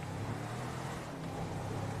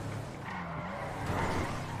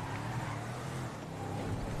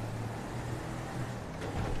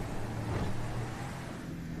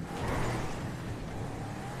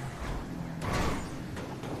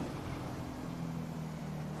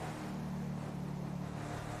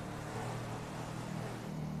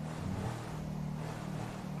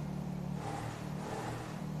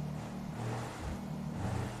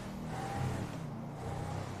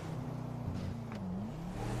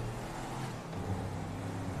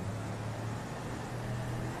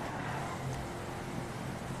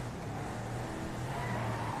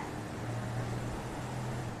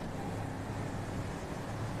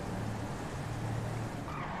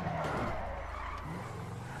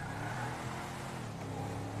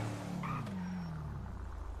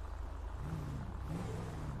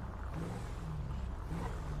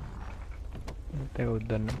 ඒක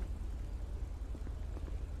උද්දන්න.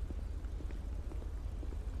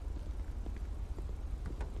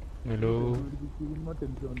 හෙලෝ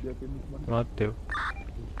මාත්තයෝ.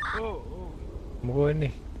 මොකෝ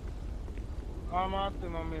වෙන්නේ? මාත්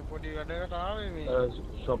මම මේ පොඩි වැඩකට ආවේ මේ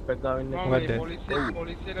ෂොප් එක ගාව ඉන්නේ මොකද්ද?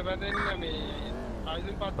 පොලිසියට වැදෙන්න මේ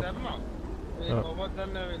ආයුධ පාත් දැම්මා. මේ කොහොමද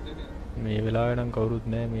දන්නේ වෙන්නේ? මේ වෙලාවේ නම් කවුරුත්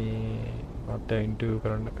නැහැ මේ මාත්තයා ඉන්ටර්විව්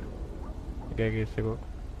කරන්න. එකයි කේස් එක.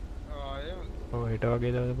 ඔව් හෙට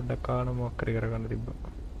වගේ දවස් පොඩ්ඩක් ආවම මොකක් හරි කරගන්න තිබ්බා.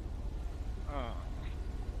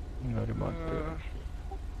 හරි මාත්තයා.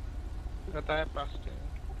 කතාවේ ප්‍රශ්නේ.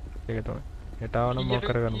 ඒක තමයි. හෙට ආවම මොකක්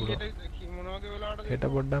කරගන්න පුළුවන්. මොන වගේ වෙලාවටද? හෙට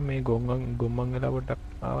පොඩ්ඩක් මේ ගොම්මන් වෙලා පොඩ්ඩක්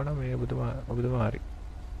ආවනම් මේ ඔබතුමා හරි.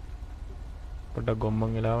 පොඩ්ඩක්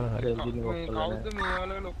ගොම්මන් වෙලා ආවනම් හරි. කවුද මේ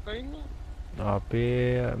වල ලොක්කා ඉන්නේ? අපේ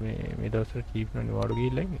මේ දවස්වල චීෆ් නනේ වාඩු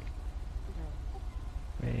ගිහිල්ලා ඉන්නේ.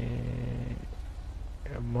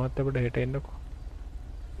 මේ මොහොත අපිට හෙට එන්නකෝ.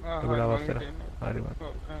 ඔබලා අවසර. හරි මම.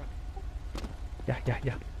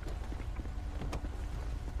 යා.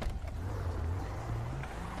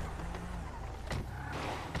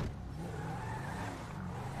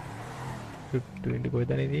 ෂොප් 20 කොහෙද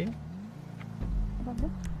තියෙන්නේ? මොකද්ද?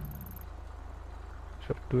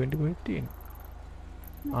 ෂොප් 20 කොහෙද තියෙන්නේ?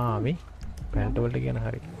 මේ පැල්ට වලට කියන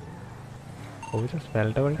හරි. ඔෆිසර්ස්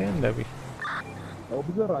පැල්ට වලට යන්න අපි.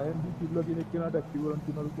 ඔබිසර් රයන් ඩි සිල්වා කියන එක්කෙනාට ඇක්ටිවරන්ස්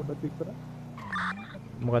තුනක් පොඩ්ඩක් චෙක් කරා.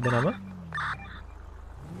 මොකද්ද නම?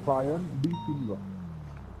 Ryan D Silva.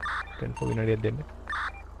 ටෙන්ෆෝ විනාඩියක් දෙන්න.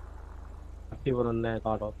 ඉවරන්නේ නැහැ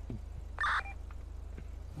කාටවත්.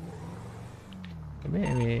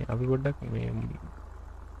 මේ අපි පොඩ්ඩක් මේ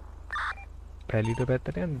පැලිට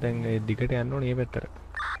පැත්තට යන්න. දැන් ඒ දිගට යන්න ඕනේ මේ පැත්තට.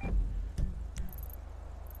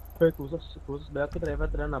 ඔය කුසස් බෑක් විතර ඒ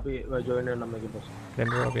පැත්තට යන්න අපි ජොයින් වෙන්න නම් මේකේ පස්සේ.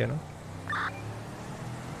 ටෙන්ෆෝ අපි යනවා.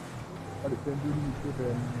 හරි සෙන්ඩුලි ඉස්සෙට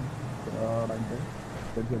යන්නේ.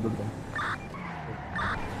 සෙන්ඩුලි දැන්.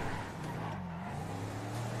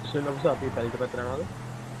 සෙන්ඩුලි අපි පැලිට පැත්තට යනවාද?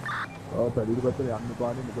 පැලිට පැත්තට යන්න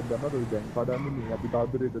පාන්නේ මොකද දන්නවද? ඔය දැන් කඩන්නේ මේ අපි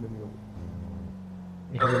තාද්දරේටද මේ.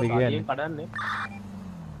 එහෙමද කියන්නේ? කඩන්නේ.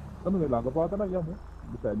 තමයි ළඟපාත නම් යමු.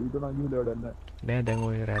 පැලිට නම් ගිහලා වැඩක් නැහැ. නෑ දැන්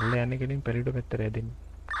ඔය රැල්ල යන්නේ කෙලින් පැලිට පැත්තට යදින්නේ.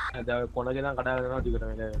 දැන් කොනගෙන කඩාගෙන යනවා දිගට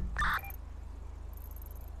මේ.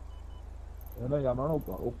 එහෙනම්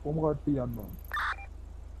යනවා ඔක්කොම කට්ටිය යනවා.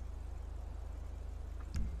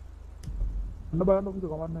 අන්න බලන්න ඔබට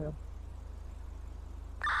කමන්න යන්න.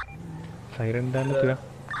 සයිරන් දාන්න තියා.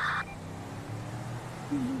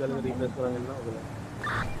 ගලන රිෆ්‍රෙෂ් කරගෙන යනවා ඔයගොල්ලෝ.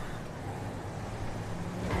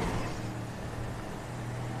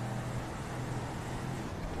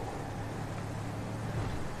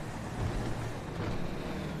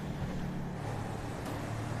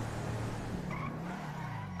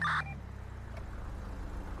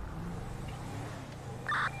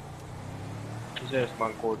 Just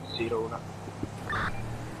one code 0 na.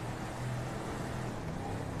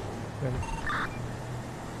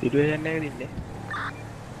 Situation එකද ඉන්නේ?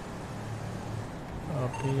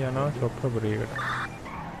 අපි යනවා ෂොප් රොබරි එකට.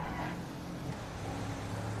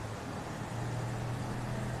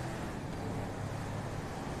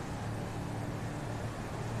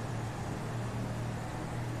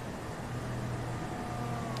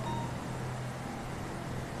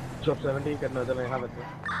 Shop 70 කරනවා තමයි එහා පැත්තේ.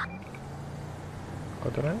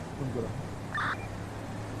 කොතරම්? උන්දර.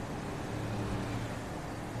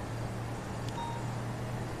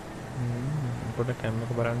 පොඩ කැම්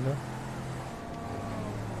එක බලන්න.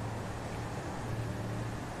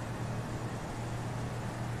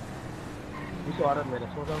 විසෝ ආර මේ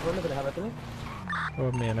රෙස්පොන්ස් කරන්න බෑ එහා පැත්තේ.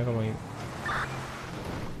 ඔව් මේ යනකමයි.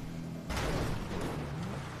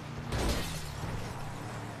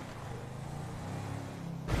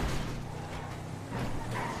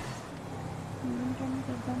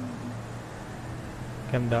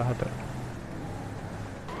 කැම් 14.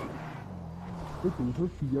 ඒ තුන්සෝ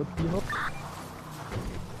කීයක් තියෙනවා?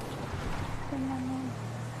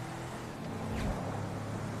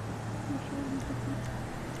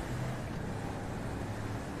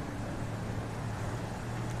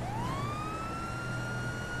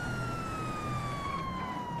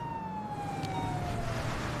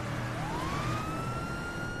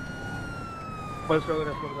 පල්ස් වගේ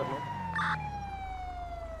රෙස්පොන්ස් කරනවා.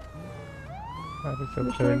 හරි සබ්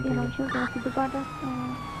 70.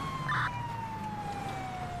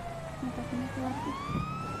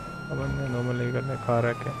 අපන්නේ normal එක කරන කාර්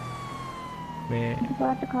එක මේ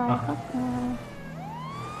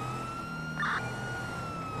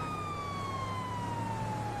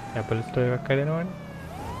Apple Store එකක් හදනවනේ.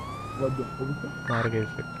 වද්ද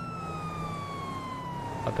මාර්කේස් එක.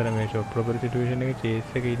 අතන මේ shop proper situation එකේ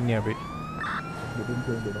chase එකේ ඉන්නේ අපි. දෙතුන්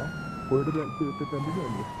දෙනවා. කොහෙද ඒක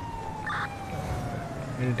තැම්බෙන්නේ?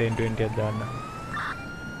 10-20 එකක් දාන්න.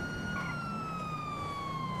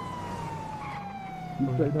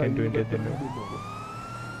 10-20 එකක් දෙන්න.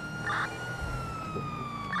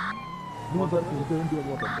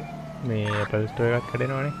 මේ Apple Store එකක්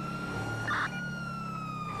හදනවනේ.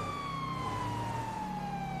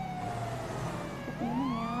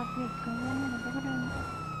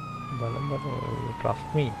 බලමු trust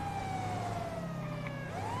me.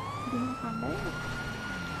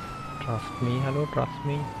 Trust me, hello, trust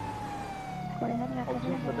me.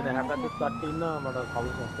 මෙතන එහා පැත්තේ කට්ටි ඉන්නවා මට කවුරු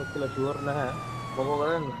සස්පෙක්ට් කියලා ෂුවර් නැහැ. මොකෝ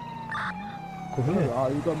කරන්නේ? කොහොමද?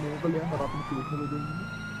 ආයෙත් මේක ලියන්න රත්න කිව්වද දෙන්නේ?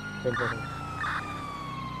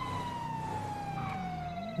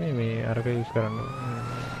 මේ අරක යූස් කරන්න.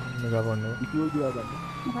 මෙගාෆෝන් එක. ඉතින් ගියා ගන්න.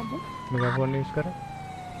 මොකද්ද? මෙගාෆෝන් යූස් කරා.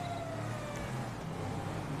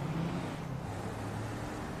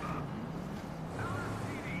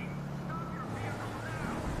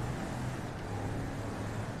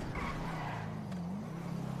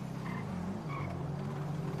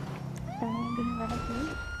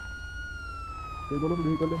 ඒගොල්ලෝ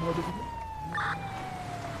මෙහෙකල්ලේ මොකද කිව්වේ?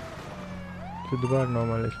 සුදු පාට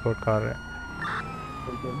normal sport car එක.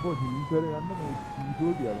 ඒ ටෙම්පෝ හිමිකර යන්න මේ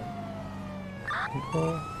ඉතින් ගියා. ඒක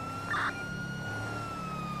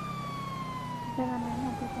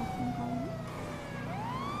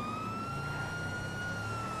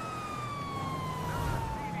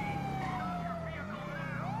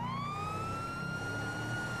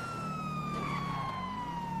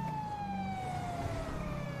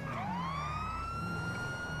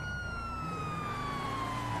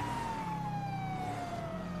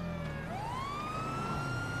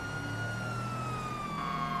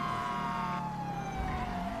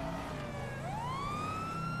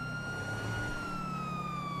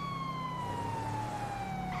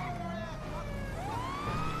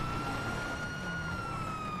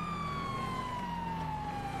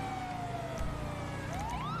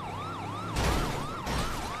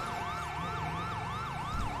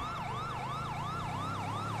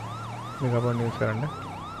මෙගාෆෝන් යූස් කරන්න.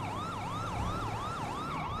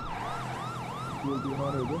 ඉතින්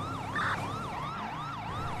දිනවල ඒක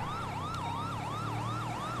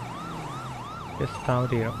yes තාම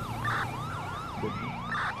තියෙනවා.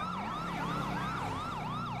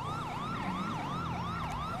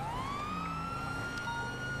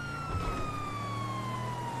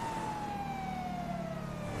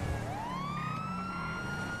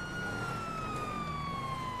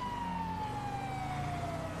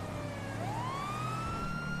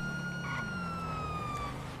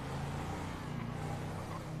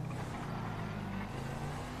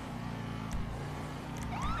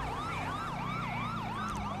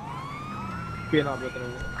 කියනවා අපි එතන.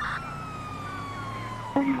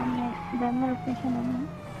 දැන් ලොකේෂන්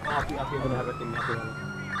එක අපි එතන හැබැයි ඉන්නේ අපි වල.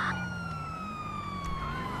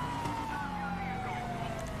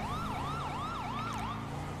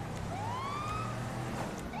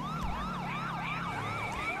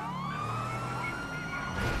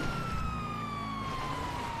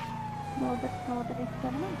 මොකද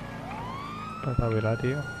ඉස්සරහ කතා වෙලා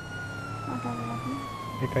තියෙනවා. කතා වෙලා තියෙනවා.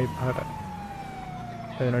 1:05ට.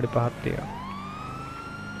 විනාඩි 5ක් තියෙනවා.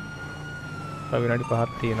 විනාඩි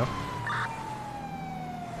 5ක් තියෙනවා.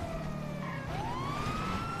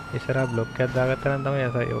 ඉස්සරහ බ්ලොක් එකක් දාගත්තා නම් තමයි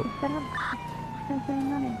අසයි ඔව්.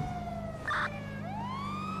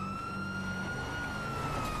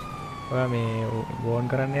 ඔයා මේ වෝන්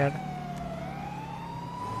කරන්න යාට.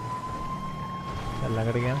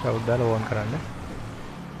 ළඟට ගියාම සවුත් දාලා වෝන් කරන්න.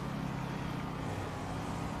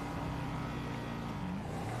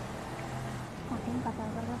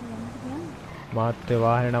 මාත්‍ය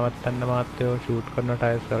වාහනේ නවත්තන්න මාත්‍යෝ ෂූට් කරන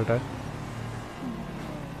ටයර්ස් වලට.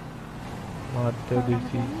 මාත්‍ය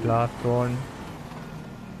දිසි ලාස්ට් වෝන්.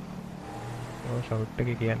 ඔය ෂවුට් එක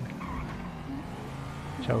කියන්නේ.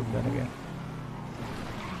 ෂවුට් දාලා කියන්නේ.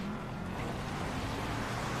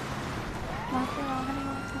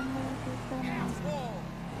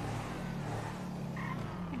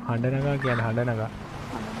 හඬ නගා කියන්නේ හඬ නගා.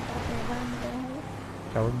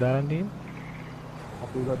 ෂවුට් දාලා තියෙන්නේ.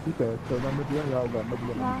 අපේ කට්ටිය පෑස් කරගන්න තියන යාව ගන්න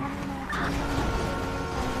පුළුවන්.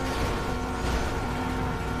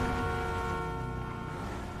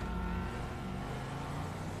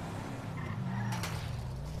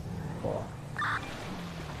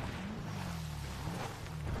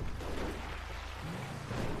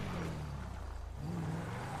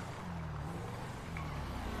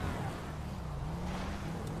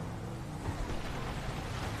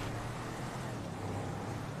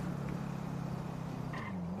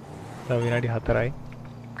 විනාඩි 4යි.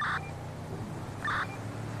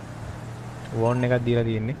 වෝන් එකක් දීලා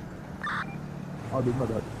තියෙන්නේ. දුන්නා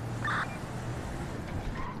දාන්න.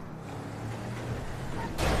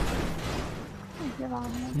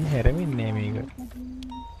 මේ හැරෙමින්නේ මේක.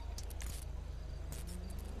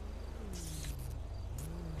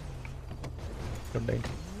 පොඩ්ඩයි.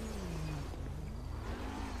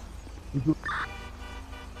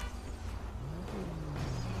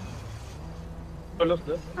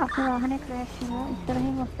 අපේ වාහනේ ක්‍රෑෂ් වුණා.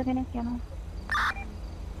 ඉස්සරහින් ඔස්ස කෙනෙක් යනවා.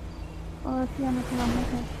 ඔය සියම වාහනේ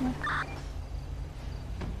ක්‍රෑෂ් වුණා.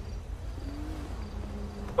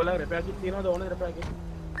 කොලා රිපෙයාර් කිට් තියනවද ඕනේ රිපෙයාර් කිට්?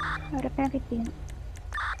 රිපෙයාර් කිට් තියෙනවා.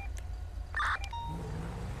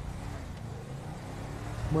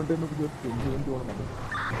 මන්ට එන්න පුදුත් දෙන්න ඕන මට.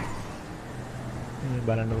 මේ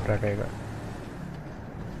බලන්න උටරට එක.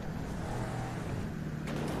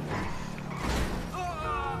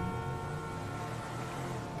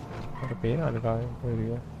 පේනවද කාගේ කොහෙද?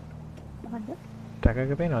 මොකද්ද? ට්‍රැක්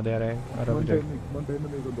එක පේනවද අර මන්ට එන්න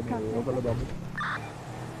මේක තමයි ඔකලා දාමු.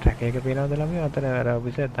 ට්‍රැක් එක පේනවද ළමයි අතන අර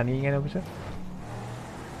ඔෆිස් තනියෙන් යන ඔෆිස්?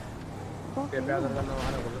 රිපෙයාර් කරගන්න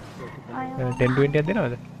වාහන කොල්ල. 1020 ක්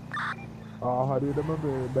දෙනවද? හරියටම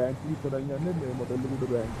මේ බෑන්ක් ඉස්සරහින් යන්නේ මේ මොඩල් උඩ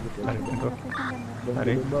බෑන්ක් එක.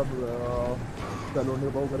 හරි. සැලෝන්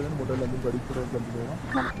එක පව කරගෙන මොඩල් එකෙන් වැඩි ඉස්සරහින්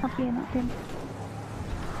ගන්නවා. අපි එනවා.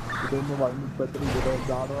 ඉතින් මේ වයින් පැත්තට ඉඳලා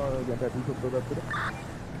දානවා ගැට ඇටි ෂොප් එක පැත්තට.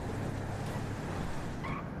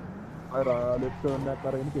 අර ලෙෆ්ට් ටර්න් එකක්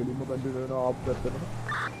අරගෙන කෙලින්ම කන්ටිනියු වෙනවා ආප් පැත්තට.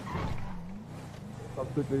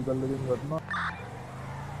 සබ්සෙට් එක ගල්ලකින් වටනවා.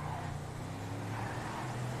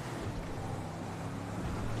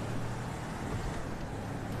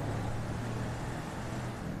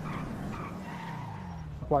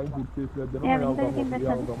 ෆයින් පිට්ස් එකක් දෙනවා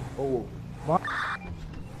යාවගම්. ඔව්.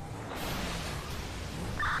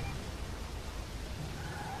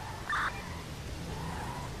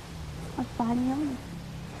 පහලියම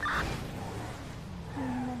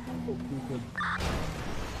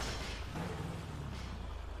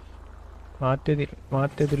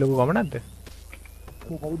මාත්‍යදී ලොකු ගමනක්ද?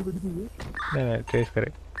 කවුද වෙඩි කිව්වේ? නෑ ට්‍රේස්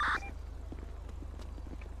කරේ.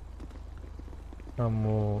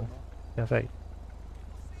 අම්මෝ යසයි.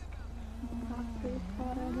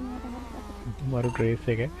 මරු ට්‍රේස්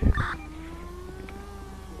එක.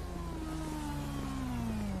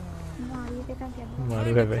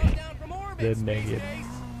 මරු හැබැයි දෙන්නේ නෑ කියලා.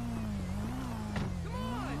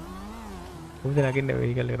 උඹ නගින්න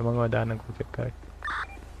වෙහිකල් එකට මම දාන්න කුසෙක් කරේ.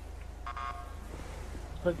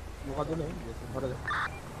 මොකද නේ? හරිද?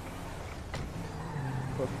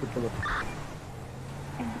 හොස්පිටල් එක.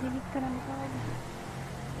 ඇඩ්මිට් කරන්න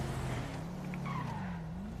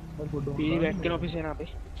පී බෑක් කරන ඔෆිස් එක නේ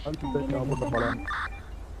අපේ. අල් පිටට ආවොත් බලන්න.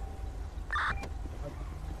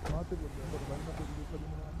 මාතේ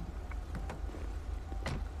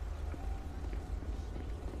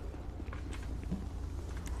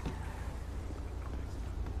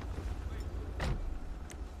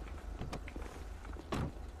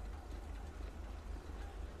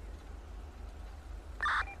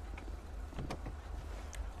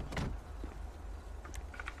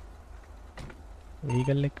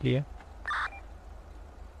vehicle එක clear.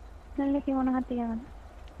 නල්ලේ කිව්වන හත් යනවා.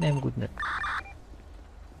 නෑ මොකුත් නෑ.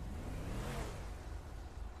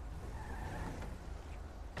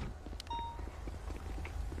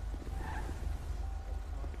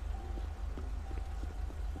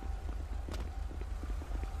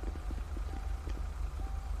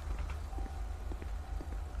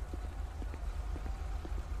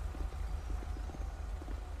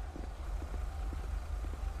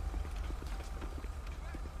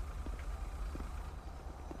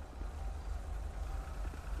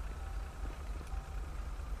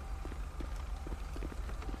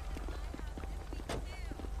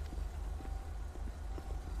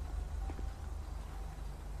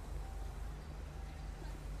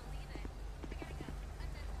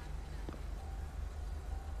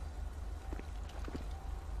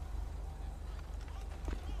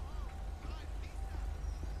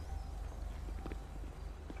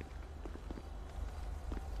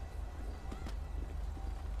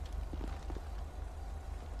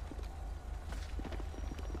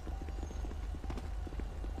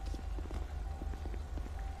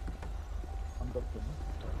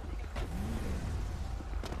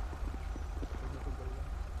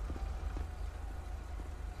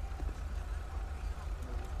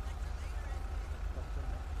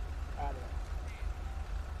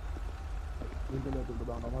 ඉන්ටර්නෙට් එකට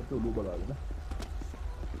දානවා මට ඔළුව බලාගෙන.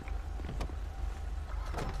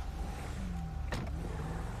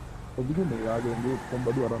 ඔබගේ මෙයාගේ ඔක්කොම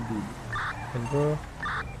බඩු අරන් තියෙන්නේ. එතකොට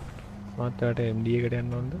මාත්‍රාට MD එකට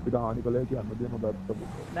යන්න ඕනද? ඒක හානි කළා කියන්න දෙන්න බැත්ත.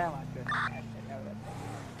 නෑ මාත්‍රා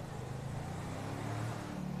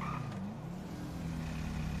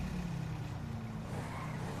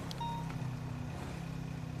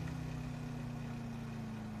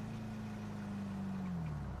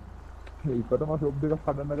ඒකටම ෂොප් දෙකක්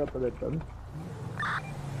හදන්න ගත්ත දැක්කද?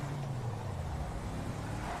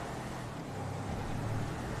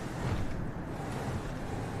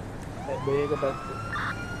 මේක බස්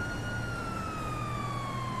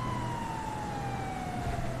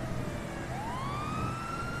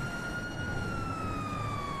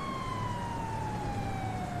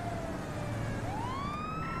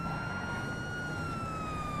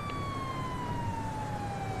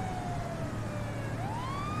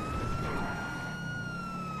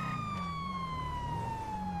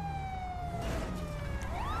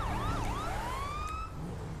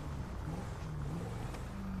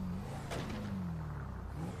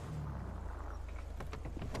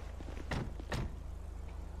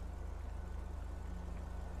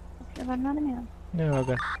ගන්නවද මෙයා? නෑ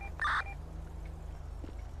වගේ.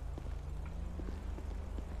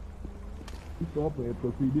 ෂොප් එක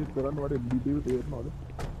ප්‍රොසීඩියර් කරන්න වඩා ඩීටේල් තේරෙනවද?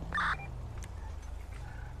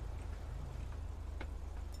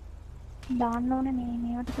 දාන්න ඕනේ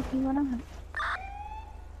මේවට කිව්වනම් හරි.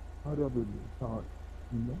 හරි අපි තාත්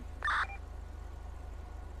ඉන්න.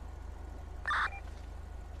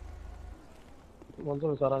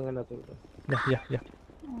 මොන්සල් සරන් ගන්න ඇතුළට. යා හරි.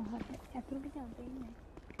 ඇතුළට යන්න ඉන්නේ.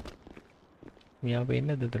 මෙයා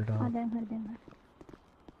වෙන්නේ නැද්ද උඩට? දැන් හරි දැන් හරි.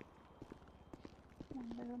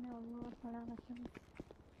 මන්දරෝනේ ඔළුව පලාගත්තා.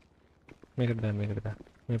 මේකට දාන්න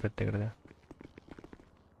මේ පැත්තකට දාන්න.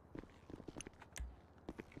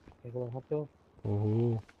 ඒක මහත්තයෝ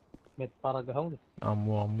ඕ මෙත් පාරක් ගහමුද?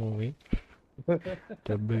 අම්මෝ මේ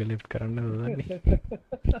ජොබ් එක ලිෆ්ට් කරන්න හදන්නේ.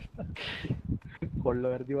 කොල්ල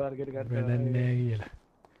වැඩි වර්ගයට ගත්තා. වැඩක් නෑ කියලා.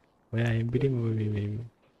 ඔයා එම්පිටි මේ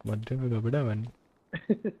මද්දක ගබඩාවන්නේ.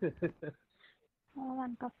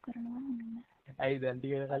 වන් කප් කරනවා නේද? ඇයි දැන්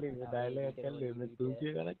ටික කලින් ඩයලොග් එකක් කළේ මේ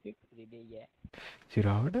 300 ගණක් එක්ක රිදෙයි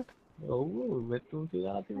සිරාවට? ඔව් මේ 300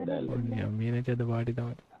 ගණක් තිබුණ ඩයලොග් ඔන්නේ අම්මේ නැති අද පාටි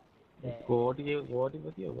තමයි.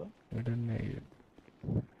 කෝටිපති ඔබ වැඩක් නෑ කියලා.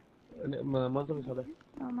 මොකද සද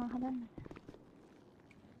මම හදන්න.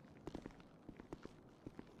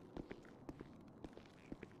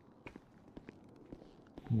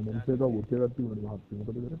 මොනසේක වුට් එකක් තියෙනවා මහත්තයා මොකද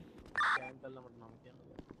කරන්නේ? ස්කෑන් කළා මට නම් කියන්න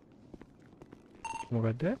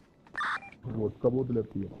මොකද්ද? වොඩ්ක බෝතලයක්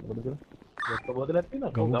තියෙනවා මොකද කරන්නේ? බෑ. බෝතලයක්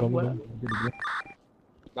තියෙනවා. ගමු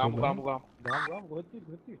කොහෙද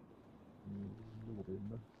තියෙන්නේ?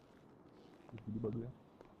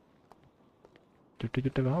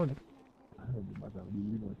 චුට්ට ගාවද?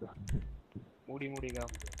 මුඩි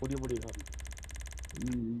ගාව. මුඩි ගාව.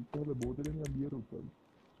 ඒකල බෝතලෙන් බියර උපල්.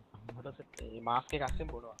 මට ඒ මාස්ක් එක අස්සෙන්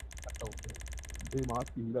බොනවා. අත උඩ. ඒ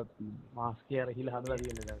මාස්ක් ඉහිලක් තියෙනවා. මාස්ක් එක හිල හදලා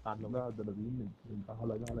තියෙන්නේ දැන් කන්න. හදලා තියෙන්නේ.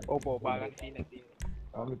 ගහලා. ඔව් පාගන්න තියෙන්නේ.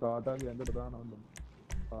 ආගේ තාතාගේ ඇඟට දානවා.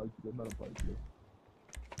 පාවිච්චි කරනවා පාවිච්චි.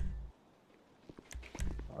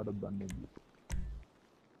 ආඩක් දන්නේ නැහැ.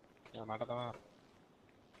 මට තමයි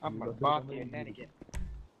අම්මා පාත් කියන්නේ නැහැ නේ.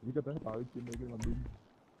 ඒක තමයි පාවිච්චි කරන එක මම දුන්නේ.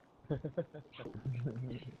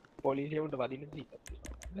 පොලිසියට වදින්න තියෙනවා.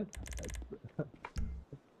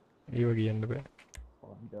 ඒව කියන්න බෑ.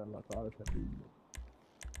 ඔන්දලා කාලේ සැපී.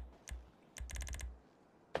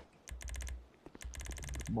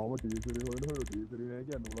 මම ටීසරේ හොයනවා ටීසරේ නෑ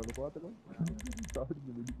කියන්නේ උලක පාතක. තාපිට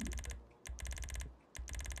දෙවි කිය.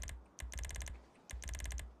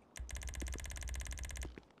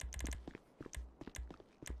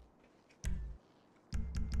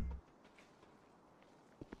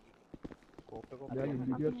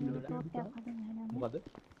 මොකද?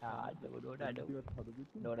 ආද උඩට අඩ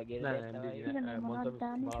හදපු නෝඩ ගෙල නෑ මොන්සල්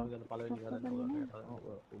මාර්ගන පළවෙනි ගන්න ඕනේ.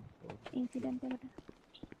 ඉන්සිඩන්ට් එකට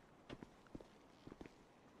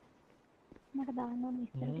මට දාන්න ඕන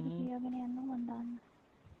විස්තර ටික කියවගෙන යන්න මම දාන්න.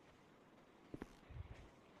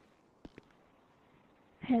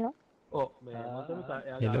 හෙලෝ ඔව් මේ මොන්සල්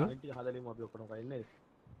යාගේ ටික හදලිමු අපි ඔක්කොම කරන්නේ.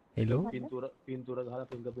 හෙලෝ පින්තූර ගහලා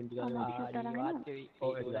ෆින්ගර්ප්‍රින්ට් ගන්න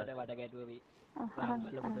ඔව් ඒකට වට ගැටුවේ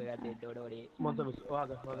දෙන්න ඕනේ මොන්සල්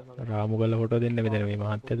ඔයාගේ රාමු ගල ෆොටෝ දෙන්න මෙතන මේ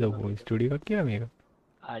මහත්තයාද ස්ටුඩියෝ එකක් කියලා මේක.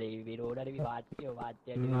 අරි විරෝඩරි වාච්‍යය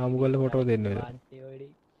ආමුගල්ල ෆොටෝ දෙන්න වෙලා.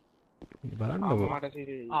 බලන්නකෝ. අම්මට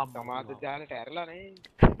සිරි සමාජ ජාලයට ඇරලානේ.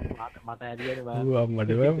 මට ඇරියට ඌ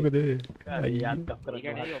අම්මට බෑ මොකද?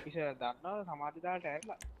 ඒකනේ ඔෆිසර් දන්නවා සමාජ ජාලයට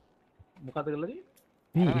ඇරලා. මොකද කළේ?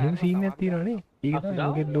 මේ එහෙම සීන් එකක් තියෙනවනේ. ඒක තමයි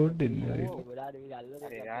ඔකේ ලෝඩ් දෙන්නේ.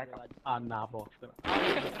 අන්න ආපෝ කරා.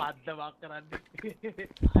 පද්දවක් කරන්නේ.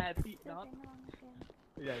 ඇති නවත්.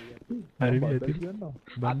 හරි ඇති.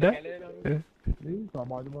 බද්ද? මේ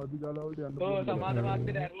සමාජවාදී ජාලවලට යන්න ඔව්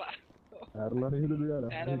සමාජවාදීට ඇරලා. ඇරලා නේද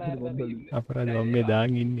දාලා. අපරාධ මම මේ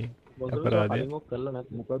දාන් ඉන්නේ. අපරාධය. කළා නැත්.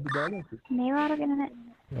 මොකද්ද දාලා? මේවා අරගෙන නැහැ.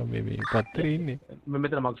 මම මේ පත්තරේ ඉන්නේ.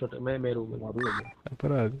 මෙතන මක් ෂොට් මේ රූම්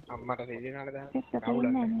අපරාධ. අම්මට සිරි නාල දාන්න. ඒක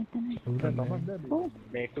තේරෙන්නේ නැහැ මෙතන.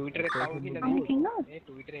 මේ ට්විටර් එක කවුද කියලා අනේ කින්නෝ මේ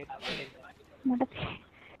ට්විටර් එක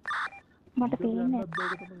මට පේන්නේ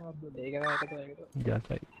ඒක තමයි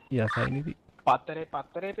යසයි. යසයි නෙවි.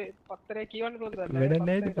 පත්තරේ කියවන්න පුළුවන්ද? වැඩක්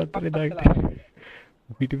නැහැ ඉතින් පත්තරේ දාන්න.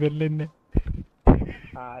 පිටිපෙරලෙන්නේ.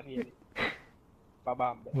 හරියනේ.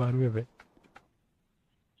 බබාම්බ. මාරු වෙබේ.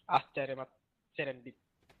 ආශ්චර්යමත් සෙරෙන්ඩිබ්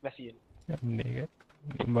වැසියෙන්. අන්න ඒක.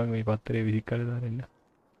 මම මේ පත්තරේ විසික් කරලා දාන්න.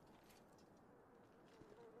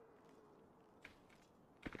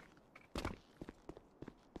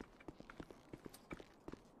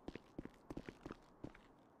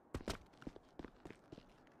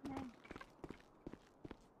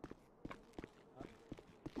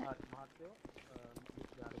 මහත්තයෝ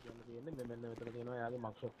යාට කියන්න තියෙන්නේ මෙන්න මෙතන තියෙනවා එයාගේ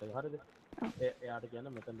මක් ෂොට් එක හරිද? එයාට කියන්න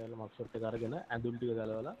මෙතන තියෙන මක් ෂොට් එක අරගෙන ඇඳුම් ටික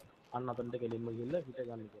ගලවලා අන්න අතනට කෙලින්ම ගිහලා හිට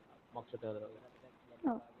ගන්න කියලා. මක් ෂොට් එක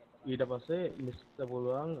දාලා. ඊට පස්සේ මිස්ටර්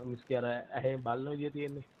පුළුවන් මිස්ගේ අර ඇහි බලන විදිය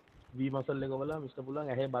තියෙන්නේ. V මසල් එක වල මිස්ටර්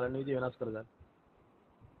පුළුවන් ඇහි බලන විදිය වෙනස් කරගන්න.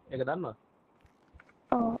 ඒක දන්නවද?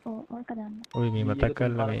 ඕක දන්න. ඔය මේ මතක්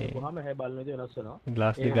කරලා මේ කොහොම ඇහි බලන විදිය වෙනස් වෙනවා.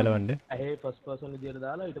 ග්ලාස් දෙක ගලවන්න. ඇහි ෆස්ට් පර්සන් විදියට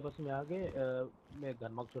දාලා ඊට පස්සේ මෙයාගේ මේ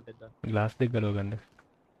ගන් මක් ෂොට් එක දාන්න. ග්ලාස් දෙක ගලව ගන්න.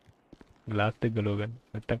 ග්ලාස් දෙක ගලව ගන්න.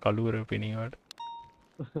 නැත්තම් කළුවර පෙනී වට.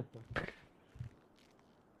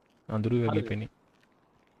 අඳුරු වගේ පෙනී.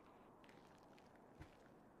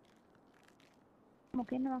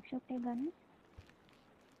 මොකෙන්ද වර්ක්ෂොප් එක ගන්න?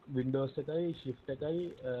 Windows එකයි shift එකයි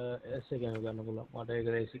S එකෙන් ගන්න පුළුවන්. මට ඒක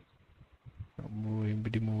රේසි. අම්මෝ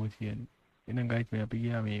එම්බිටි මොසියන්. එහෙනම් ගයිස් මේ අපි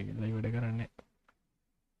ගියා මේ ලයිව් වැඩ කරන්නේ.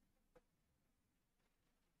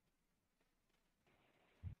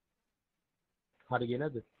 හරි ගියේ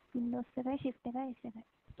නැද්ද? Windows එකයි shift එකයි S එකයි.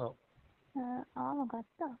 ඔව්. ආව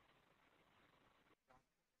ගත්තා.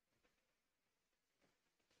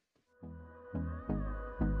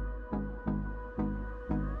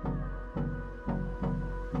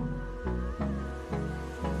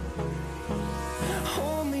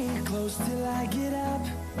 Close till I get up.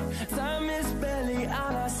 Time is barely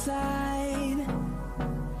on our side.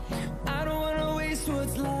 I don't wanna waste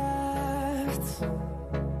what's left.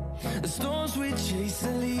 The storms we chase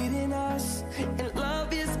are leading us, and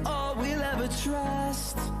love is all we'll ever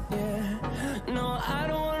trust. Yeah, no, I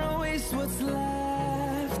don't wanna waste what's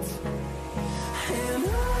left. And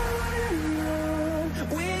on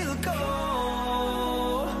we'll go,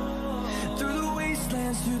 through the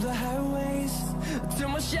wastelands, through the highways, till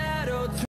my shadow